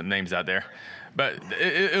trying to put some names out there. But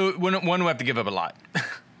one would have to give up a lot.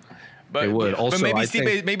 But it would. Also, but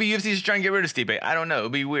maybe UFC is trying to get rid of Stipe. I don't know.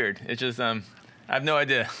 It'd be weird. It's just I have no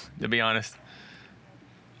idea, to be honest.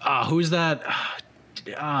 Who's that?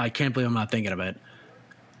 I can't believe I'm not thinking of it.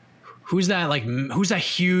 Who's that? Who's that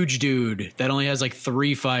huge dude that only has like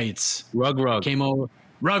 3 fights? Rug came over.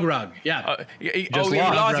 Rug. Yeah. He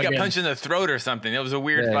lost. He got punched in the throat or something. It was a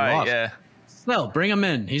weird fight. Yeah. Well, bring him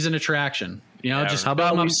in. He's an attraction. Just build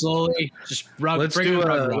him up slowly. Just bring him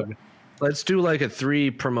Rug. Let's do like a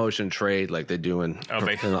 3 promotion trade like they do in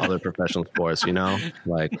other professional sports, Like,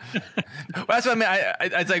 well, that's what I mean.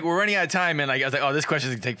 It's like we're running out of time, and I was like, oh, this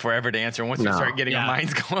question is gonna take forever to answer. Once we start getting our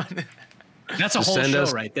minds going, that's a whole show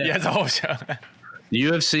right there. Yeah, it's a whole show. The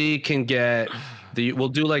UFC can get we'll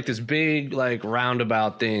do like this big like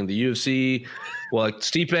roundabout thing. The UFC, well,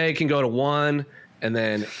 Stipe can go to 1, and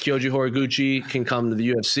then Kyoji Horiguchi can come to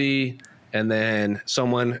the UFC, and then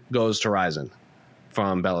someone goes to Rizin.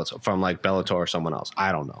 From Bellator or someone else.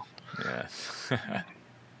 I don't know. Yeah.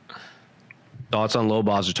 Thoughts on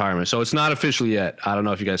Lobov's retirement? So it's not official yet. I don't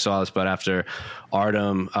know if you guys saw this, but after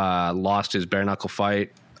Artem lost his bare knuckle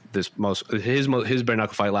fight, his bare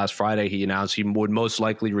knuckle fight last Friday, he announced he would most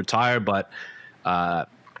likely retire, but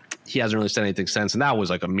he hasn't really said anything since. And that was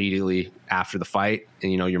like immediately after the fight.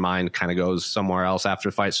 And your mind kind of goes somewhere else after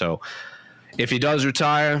the fight. So if he does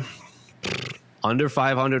retire, under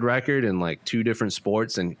 500 record in like 2 different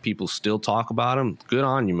sports, and people still talk about him. Good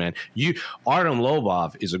on you, man. Artem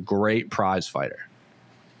Lobov is a great prize fighter.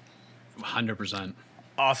 100%.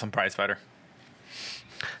 Awesome prize fighter.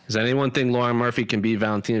 Does anyone think Lauren Murphy can beat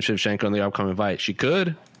Valentina Shevchenko in the upcoming fight? She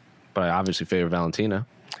could, but I obviously favor Valentina.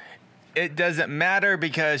 It doesn't matter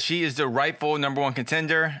because she is the rightful number 1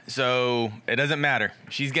 contender, so it doesn't matter.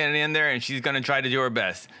 She's getting in there, and she's going to try to do her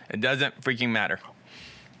best. It doesn't freaking matter.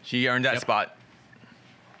 She earned that spot.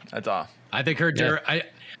 That's all. I think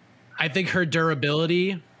I think her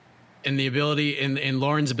durability and the ability in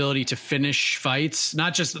Lauren's ability to finish fights,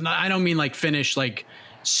 I don't mean like finish like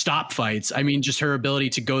stop fights. I mean just her ability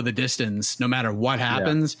to go the distance no matter what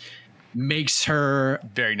happens makes her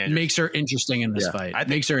very dangerous. Makes her interesting in this fight. I think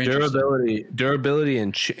makes her durability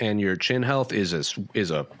and your chin health is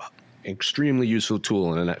a extremely useful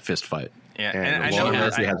tool in a fist fight. Yeah, and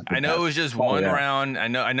I know it was just one round. I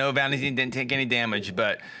know Valentina didn't take any damage,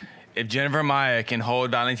 but if Jennifer Maia can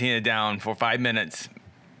hold Valentina down for 5 minutes,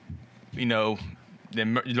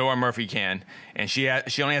 then Lauren Murphy can, and she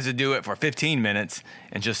only has to do it for 15 minutes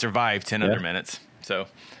and just survive 10 other minutes. So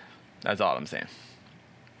that's all I'm saying.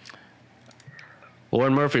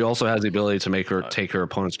 Lauren Murphy also has the ability to make her take her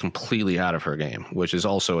opponents completely out of her game, which is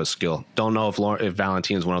also a skill. Don't know if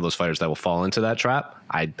Valentina is one of those fighters that will fall into that trap.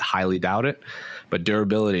 I highly doubt it, but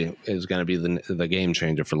durability is going to be the game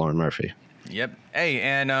changer for Lauren Murphy. Yep. Hey,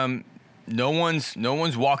 and no one's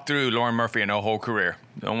walked through Lauren Murphy in her whole career.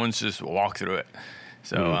 No one's just walked through it.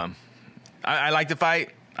 So I like the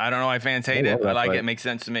fight. I don't know why fans hate it. I like it. It makes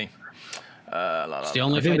sense to me. It's the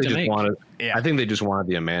only fight to make. I think they just wanted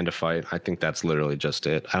the Amanda fight. I think that's literally just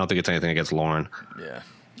it. I don't think it's anything against Lauren. Yeah.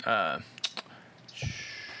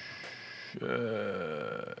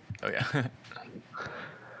 Oh yeah.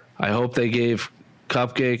 I hope they gave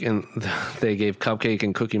Cupcake, and they gave Cupcake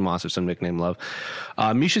and Cookie Monster some nickname love.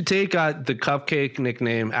 Miesha Tate got the Cupcake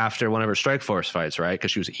nickname after one of her Strikeforce fights, right?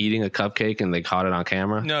 Because she was eating a cupcake and they caught it on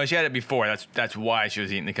camera. No, she had it before. That's why she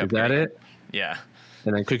was eating the cupcake. Is that it? Yeah.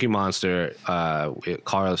 And then Cookie Monster, Carla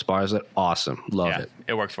Esparza, awesome. Love it.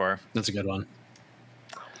 It works for her. That's a good one.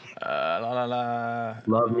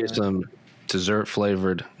 Love me some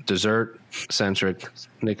dessert-centric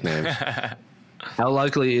nicknames. How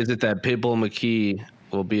likely is it that Pitbull McKee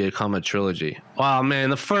will become a trilogy? Wow, man,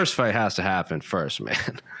 the first fight has to happen first, man.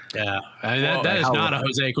 Yeah, I mean, that is not a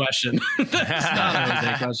Jose question. That's not a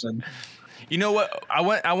Jose question. You know what? I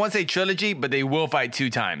won't say trilogy, but they will fight 2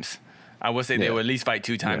 times. I will say they will at least fight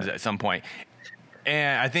 2 times at some point.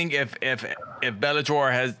 And I think if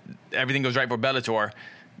Bellator has everything goes right for Bellator,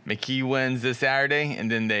 McKee wins this Saturday,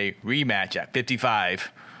 and then they rematch at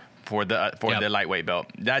 55 for the lightweight belt.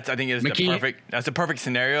 I think is the perfect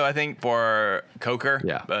scenario, I think, for Coker.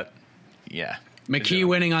 Yeah. But yeah. McKee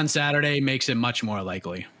winning on Saturday makes it much more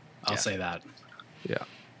likely. I'll say that. Yeah.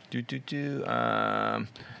 There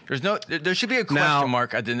should be a question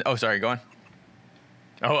mark at the. Oh, sorry, go on.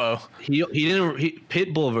 He didn't.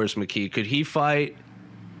 Pitbull versus McKee. Could he fight?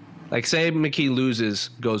 Like, say McKee loses,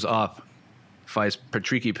 goes up, fights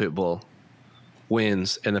Patricky Pitbull,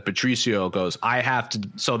 wins, and the Patricio goes, I have to.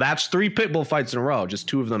 So that's 3 Pitbull fights in a row. Just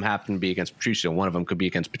 2 of them happen to be against Patricio. One of them could be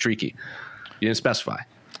against Patricky. You didn't specify.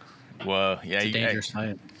 Whoa, yeah, it's a dangerous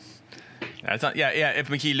fight. That's not. Yeah. If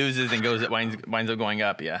McKee loses and winds up going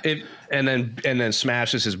up, yeah. And then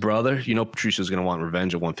smashes his brother. You know, Patricio's going to want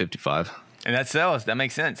revenge at 155. And that sells. That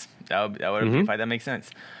makes sense. That would be a fight that makes sense.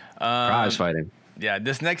 Prize fighting. Yeah,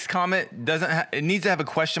 this next comment it needs to have a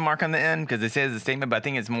question mark on the end because it says a statement, but I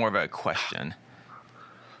think it's more of a question.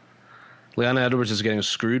 Leon Edwards is getting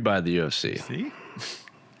screwed by the UFC. See?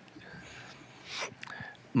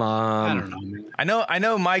 I don't know, man. I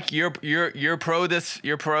know, Mike. You're pro this.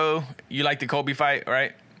 You're pro. You like the Colby fight,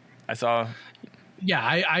 right? I saw. Yeah,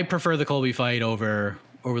 I prefer the Colby fight over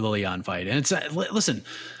the Leon fight. And it's listen,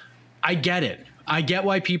 I get it. I get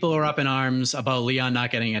why people are up in arms about Leon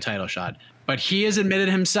not getting a title shot, but he has admitted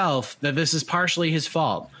himself that this is partially his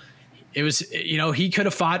fault. It was, he could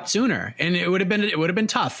have fought sooner, and it would have been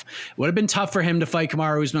tough. It would have been tough for him to fight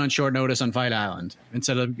Kamaru Usman on short notice on Fight Island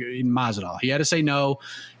instead of Masvidal. He had to say no.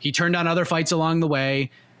 He turned down other fights along the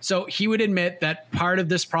way, so he would admit that part of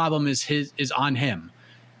this problem is on him.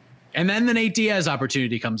 And then the Nate Diaz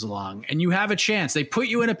opportunity comes along, and you have a chance. They put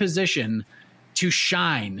you in a position to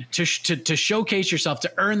shine, to showcase yourself,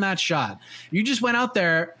 to earn that shot. You just went out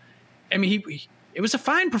there. I mean, it was a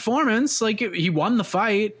fine performance. Like, he won the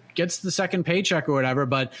fight, gets the second paycheck or whatever,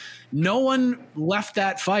 but no one left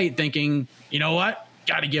that fight thinking, you know what?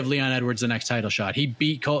 Got to give Leon Edwards the next title shot. He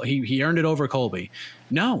beat he earned it over Colby.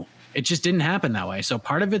 No, it just didn't happen that way. So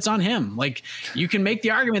part of it's on him. Like, you can make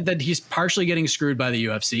the argument that he's partially getting screwed by the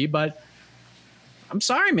UFC, but I'm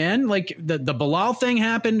sorry, man. Like, the Bilal thing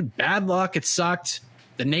happened, bad luck, it sucked.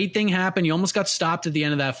 The Nate thing happened, you almost got stopped at the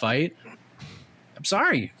end of that fight. I'm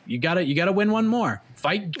sorry. You gotta win one more.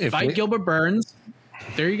 Fight Gilbert Burns.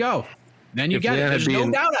 There you go. Then you get it. There's no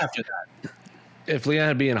doubt after that. If Leon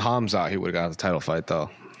had been Hamzat, he would have got the title fight, though.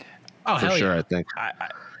 Oh, for hell sure, yeah. I think.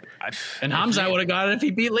 And Hamzat would have got it if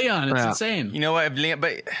he beat Leon. It's insane. You know what?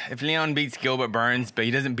 If Leon beats Gilbert Burns, but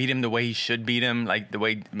he doesn't beat him the way he should beat him, like the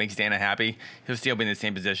way it makes Dana happy, he'll still be in the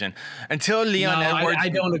same position until Leon Edwards. I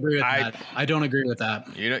don't agree with that. I don't agree with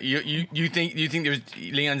that. You think there's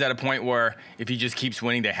Leon's at a point where if he just keeps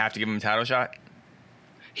winning, they have to give him a title shot?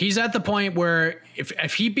 He's at the point where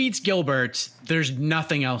if he beats Gilbert, there's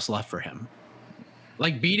nothing else left for him.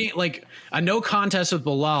 Like beating a no contest with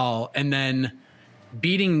Bilal and then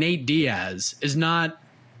beating Nate Diaz is not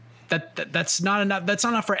that's not enough. That's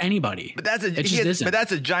not enough for anybody. But that's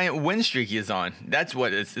a giant win streak he is on. That's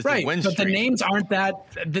what it's right. A win streak. But the names aren't that.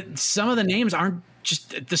 Some of the names aren't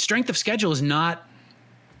just the strength of schedule is not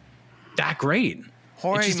that great.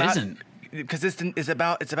 It just isn't, because it's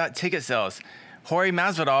about ticket sales. Jorge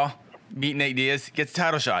Masvidal beat Nate Diaz, gets a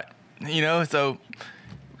title shot. So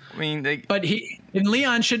I mean,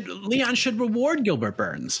 Leon should reward Gilbert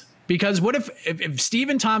Burns. Because what if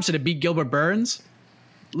Stephen Thompson had beat Gilbert Burns,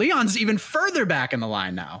 Leon's even further back in the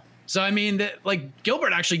line now. So, I mean,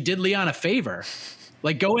 Gilbert actually did Leon a favor.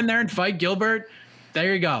 Like, go in there and fight Gilbert.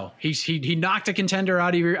 There you go. He knocked a contender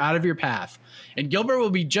out of your path. And Gilbert will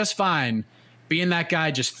be just fine being that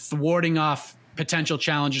guy just thwarting off potential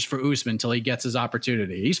challenges for Usman until he gets his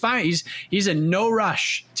opportunity. He's fine. He's in no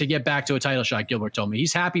rush to get back to a title shot, Gilbert told me.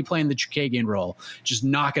 He's happy playing the Chukagian role, just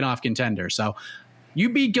knocking off contenders. So, you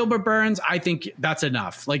beat Gilbert Burns, I think that's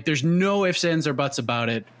enough. Like, there's no ifs, ands, or buts about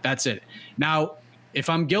it. That's it. Now, if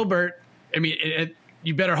I'm Gilbert, I mean,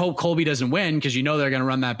 you better hope Colby doesn't win because you know they're going to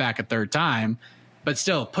run that back a third time. But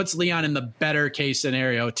still, puts Leon in the better case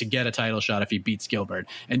scenario to get a title shot if he beats Gilbert.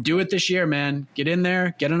 And do it this year, man. Get in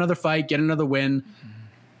there, get another fight, get another win.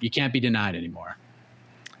 You can't be denied anymore.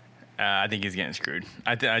 I think he's getting screwed.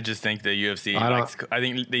 I just think the UFC. I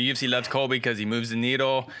think the UFC loves Colby because he moves the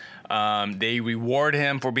needle. They reward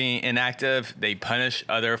him for being inactive. They punish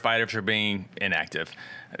other fighters for being inactive.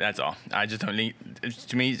 That's all. I just don't think.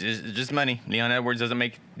 To me, it's just money. Leon Edwards doesn't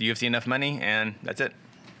make the UFC enough money, and that's it.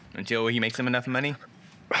 Until he makes him enough money.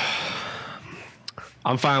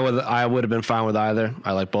 I'm fine with it. I would have been fine with either.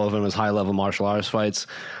 I like both of them as high-level martial arts fights.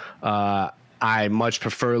 I much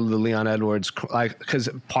prefer the Leon Edwards, because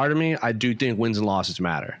part of me, I do think wins and losses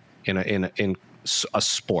matter in a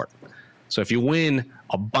sport. So if you win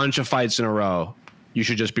a bunch of fights in a row, you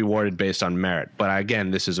should just be awarded based on merit. But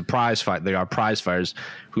again, this is a prize fight. They are prize fighters.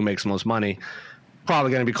 Who makes the most money?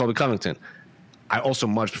 Probably going to be Colby Covington. I also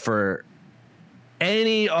much prefer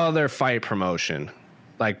any other fight promotion,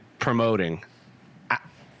 like promoting.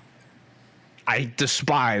 I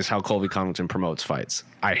despise how Colby Covington promotes fights.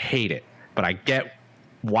 I hate it, but I get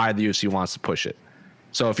why the UFC wants to push it.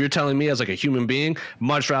 So if you're telling me as like a human being,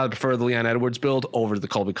 much rather prefer the Leon Edwards build over the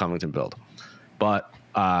Colby Covington build. But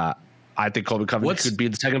I think Colby Covington could be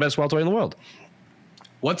the second best welterweight in the world.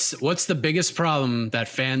 What's the biggest problem that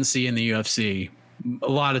fans see in the UFC? A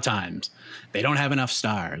lot of times, they don't have enough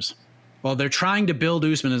stars. Well, they're trying to build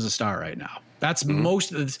Usman as a star right now. That's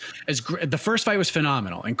the first fight was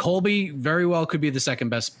phenomenal, and Colby very well could be the second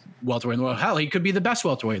best welterweight in the world. Hell, he could be the best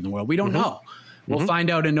welterweight in the world. We don't know. We'll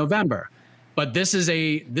find out in November. But this is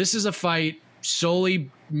a fight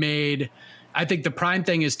solely made. I think the prime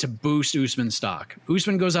thing is to boost Usman's stock.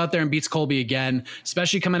 Usman goes out there and beats Colby again,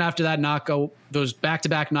 especially coming after that knockout, those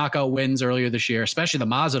back-to-back knockout wins earlier this year, especially the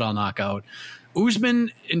Masvidal knockout.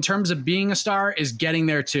 Usman, in terms of being a star, is getting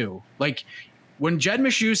there too. Like when Jed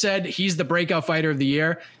Meshew said he's the breakout fighter of the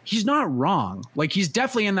year, he's not wrong. Like he's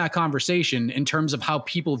definitely in that conversation in terms of how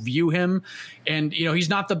people view him. And, you know,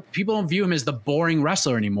 people don't view him as the boring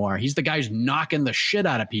wrestler anymore. He's the guy who's knocking the shit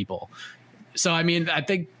out of people. So, I mean, I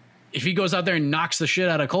think if he goes out there and knocks the shit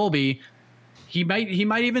out of Colby, he might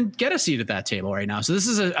even get a seat at that table right now. So this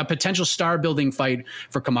is a potential star building fight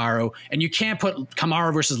for Kamaru, and you can't put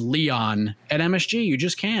Kamaru versus Leon at MSG. You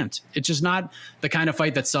just can't. It's just not the kind of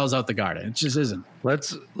fight that sells out the Garden. It just isn't.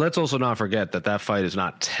 Let's also not forget that fight is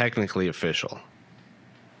not technically official.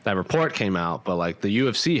 That report came out, but like the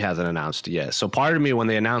UFC hasn't announced it yet. So part of me, when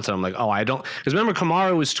they announced it, I'm like, oh, I don't, because remember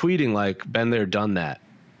Kamaru was tweeting like, been there, done that.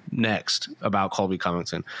 Next about Colby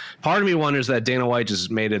Covington. Part of me wonders that Dana White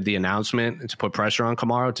just made the announcement to put pressure on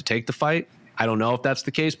Kamaru to take the fight. I don't know if that's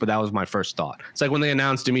the case, but that was my first thought. It's like when they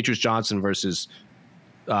announced Demetrius Johnson versus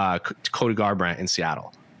Cody Garbrandt in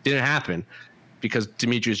Seattle. Didn't happen because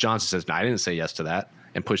Demetrius Johnson says, no, I didn't say yes to that,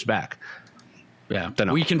 and pushed back. Yeah,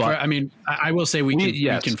 we confirm. I mean, I will say we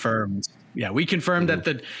confirmed. Yeah, we confirmed that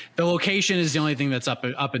the location is the only thing that's up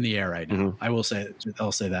in the air right now. I'll say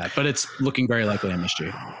that, but it's looking very likely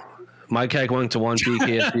MSG. Mike Heck went to one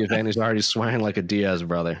PKSP event. He's already swearing like a Diaz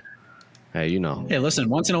brother. Hey, you know. Hey, listen.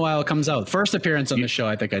 Once in a while, it comes out. First appearance on the show,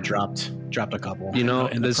 I think I dropped a couple. You know,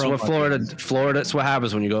 this is what Florida. That's what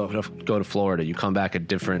happens when you go to Florida. You come back a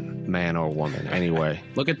different man or woman. Anyway,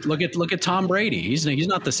 look at Tom Brady. He's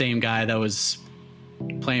not the same guy that was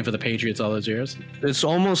playing for the Patriots all those years. It's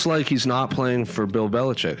almost like he's not playing for Bill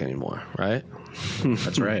Belichick anymore, right?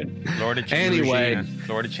 That's right.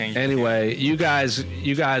 Anyway, you guys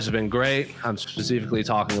have been great. I'm specifically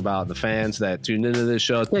talking about the fans that tuned into this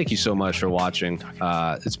show. Thank you so much for watching.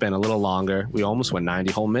 It's been a little longer. We almost went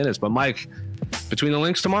 90 whole minutes. But Mike, between the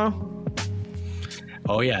links tomorrow?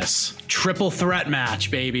 Oh yes, triple threat match,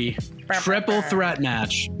 baby. Triple threat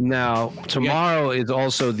match. Now, tomorrow is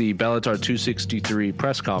also the Bellator 263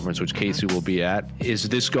 press conference, which Casey will be at. Is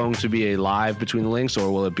this going to be a live Between the Links,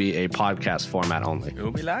 or will it be a podcast format only? It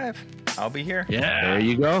will be live. I'll be here. Yeah. There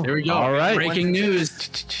you go. There we go. All right. Breaking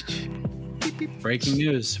news. Breaking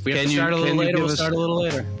news. We have to start a little later. We'll start a little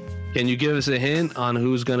later. Can you give us a hint on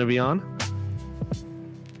who's going to be on?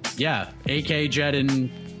 Yeah. AK, Jed,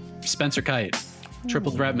 and Spencer Kite.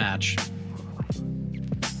 Triple threat match.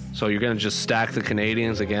 So you're going to just stack the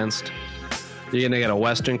Canadians against... You're going to get a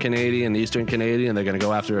Western Canadian, Eastern Canadian, they're going to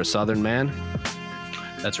go after a Southern man?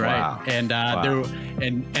 That's right. Wow. And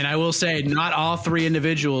and I will say, not all three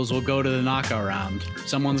individuals will go to the knockout round.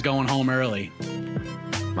 Someone's going home early.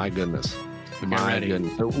 My goodness. My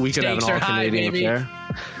goodness. We could have an all-Canadian affair.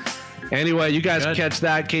 Anyway, you guys catch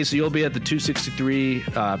that. Casey, you'll be at the 263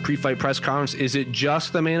 pre-fight press conference. Is it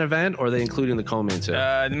just the main event, or are they including the co-main too?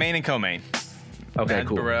 The main and co-main. Okay, Matt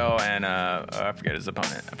cool. Burrell and I forget his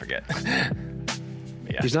opponent. I forget.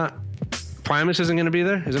 Yeah. He's not. Primus isn't going to be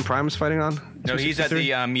there? Isn't Primus fighting on? No, he's at the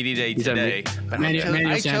media day He's at today. But Emmanuel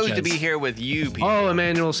I chose to Sanchez. be here with you, people. Oh,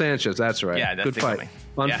 Emmanuel Sanchez. That's right. Yeah, that's good the fight. coming.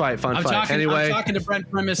 Fun Yeah. fight. Fun I'm fight. talking, Anyway, I'm talking to Brent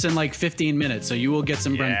Primus in like 15 minutes, so you will get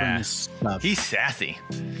some Brent Yeah. Primus stuff. He's sassy.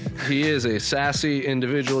 he is a sassy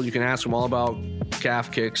individual. You can ask him all about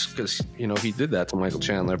calf kicks because, he did that to Michael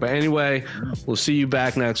Chandler. But anyway, we'll see you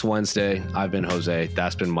back next Wednesday. I've been Jose.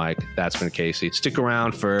 That's been Mike. That's been Casey. Stick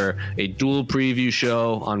around for a dual preview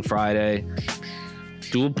show on Friday.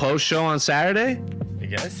 Dual post show on Saturday? I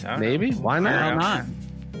guess. I don't Maybe. know. Why not? Why not?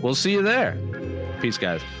 We'll see you there. Peace,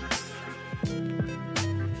 guys.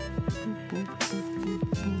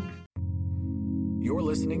 You're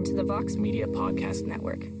listening to the Vox Media Podcast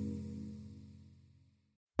Network.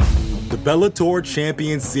 The Bellator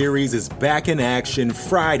Champion Series is back in action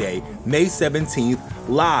Friday, May 17th,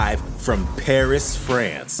 live from Paris,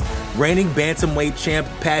 France. Reigning bantamweight champ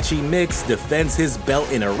Patchy Mix defends his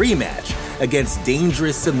belt in a rematch against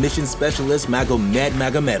dangerous submission specialist Magomed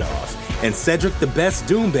Magomedov. And Cedric the Best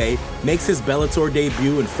Doumbé makes his Bellator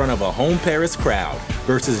debut in front of a home Paris crowd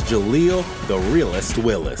versus Jaleel the Realist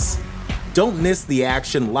Willis. Don't miss the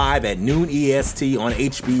action live at noon EST on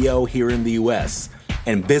HBO here in the US.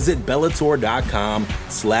 And visit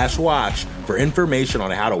Bellator.com/watch for information on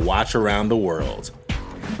how to watch around the world.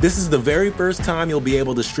 This is the very first time you'll be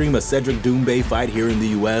able to stream a Cedric Doumbé fight here in the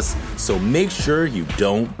US, so make sure you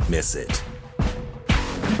don't miss it.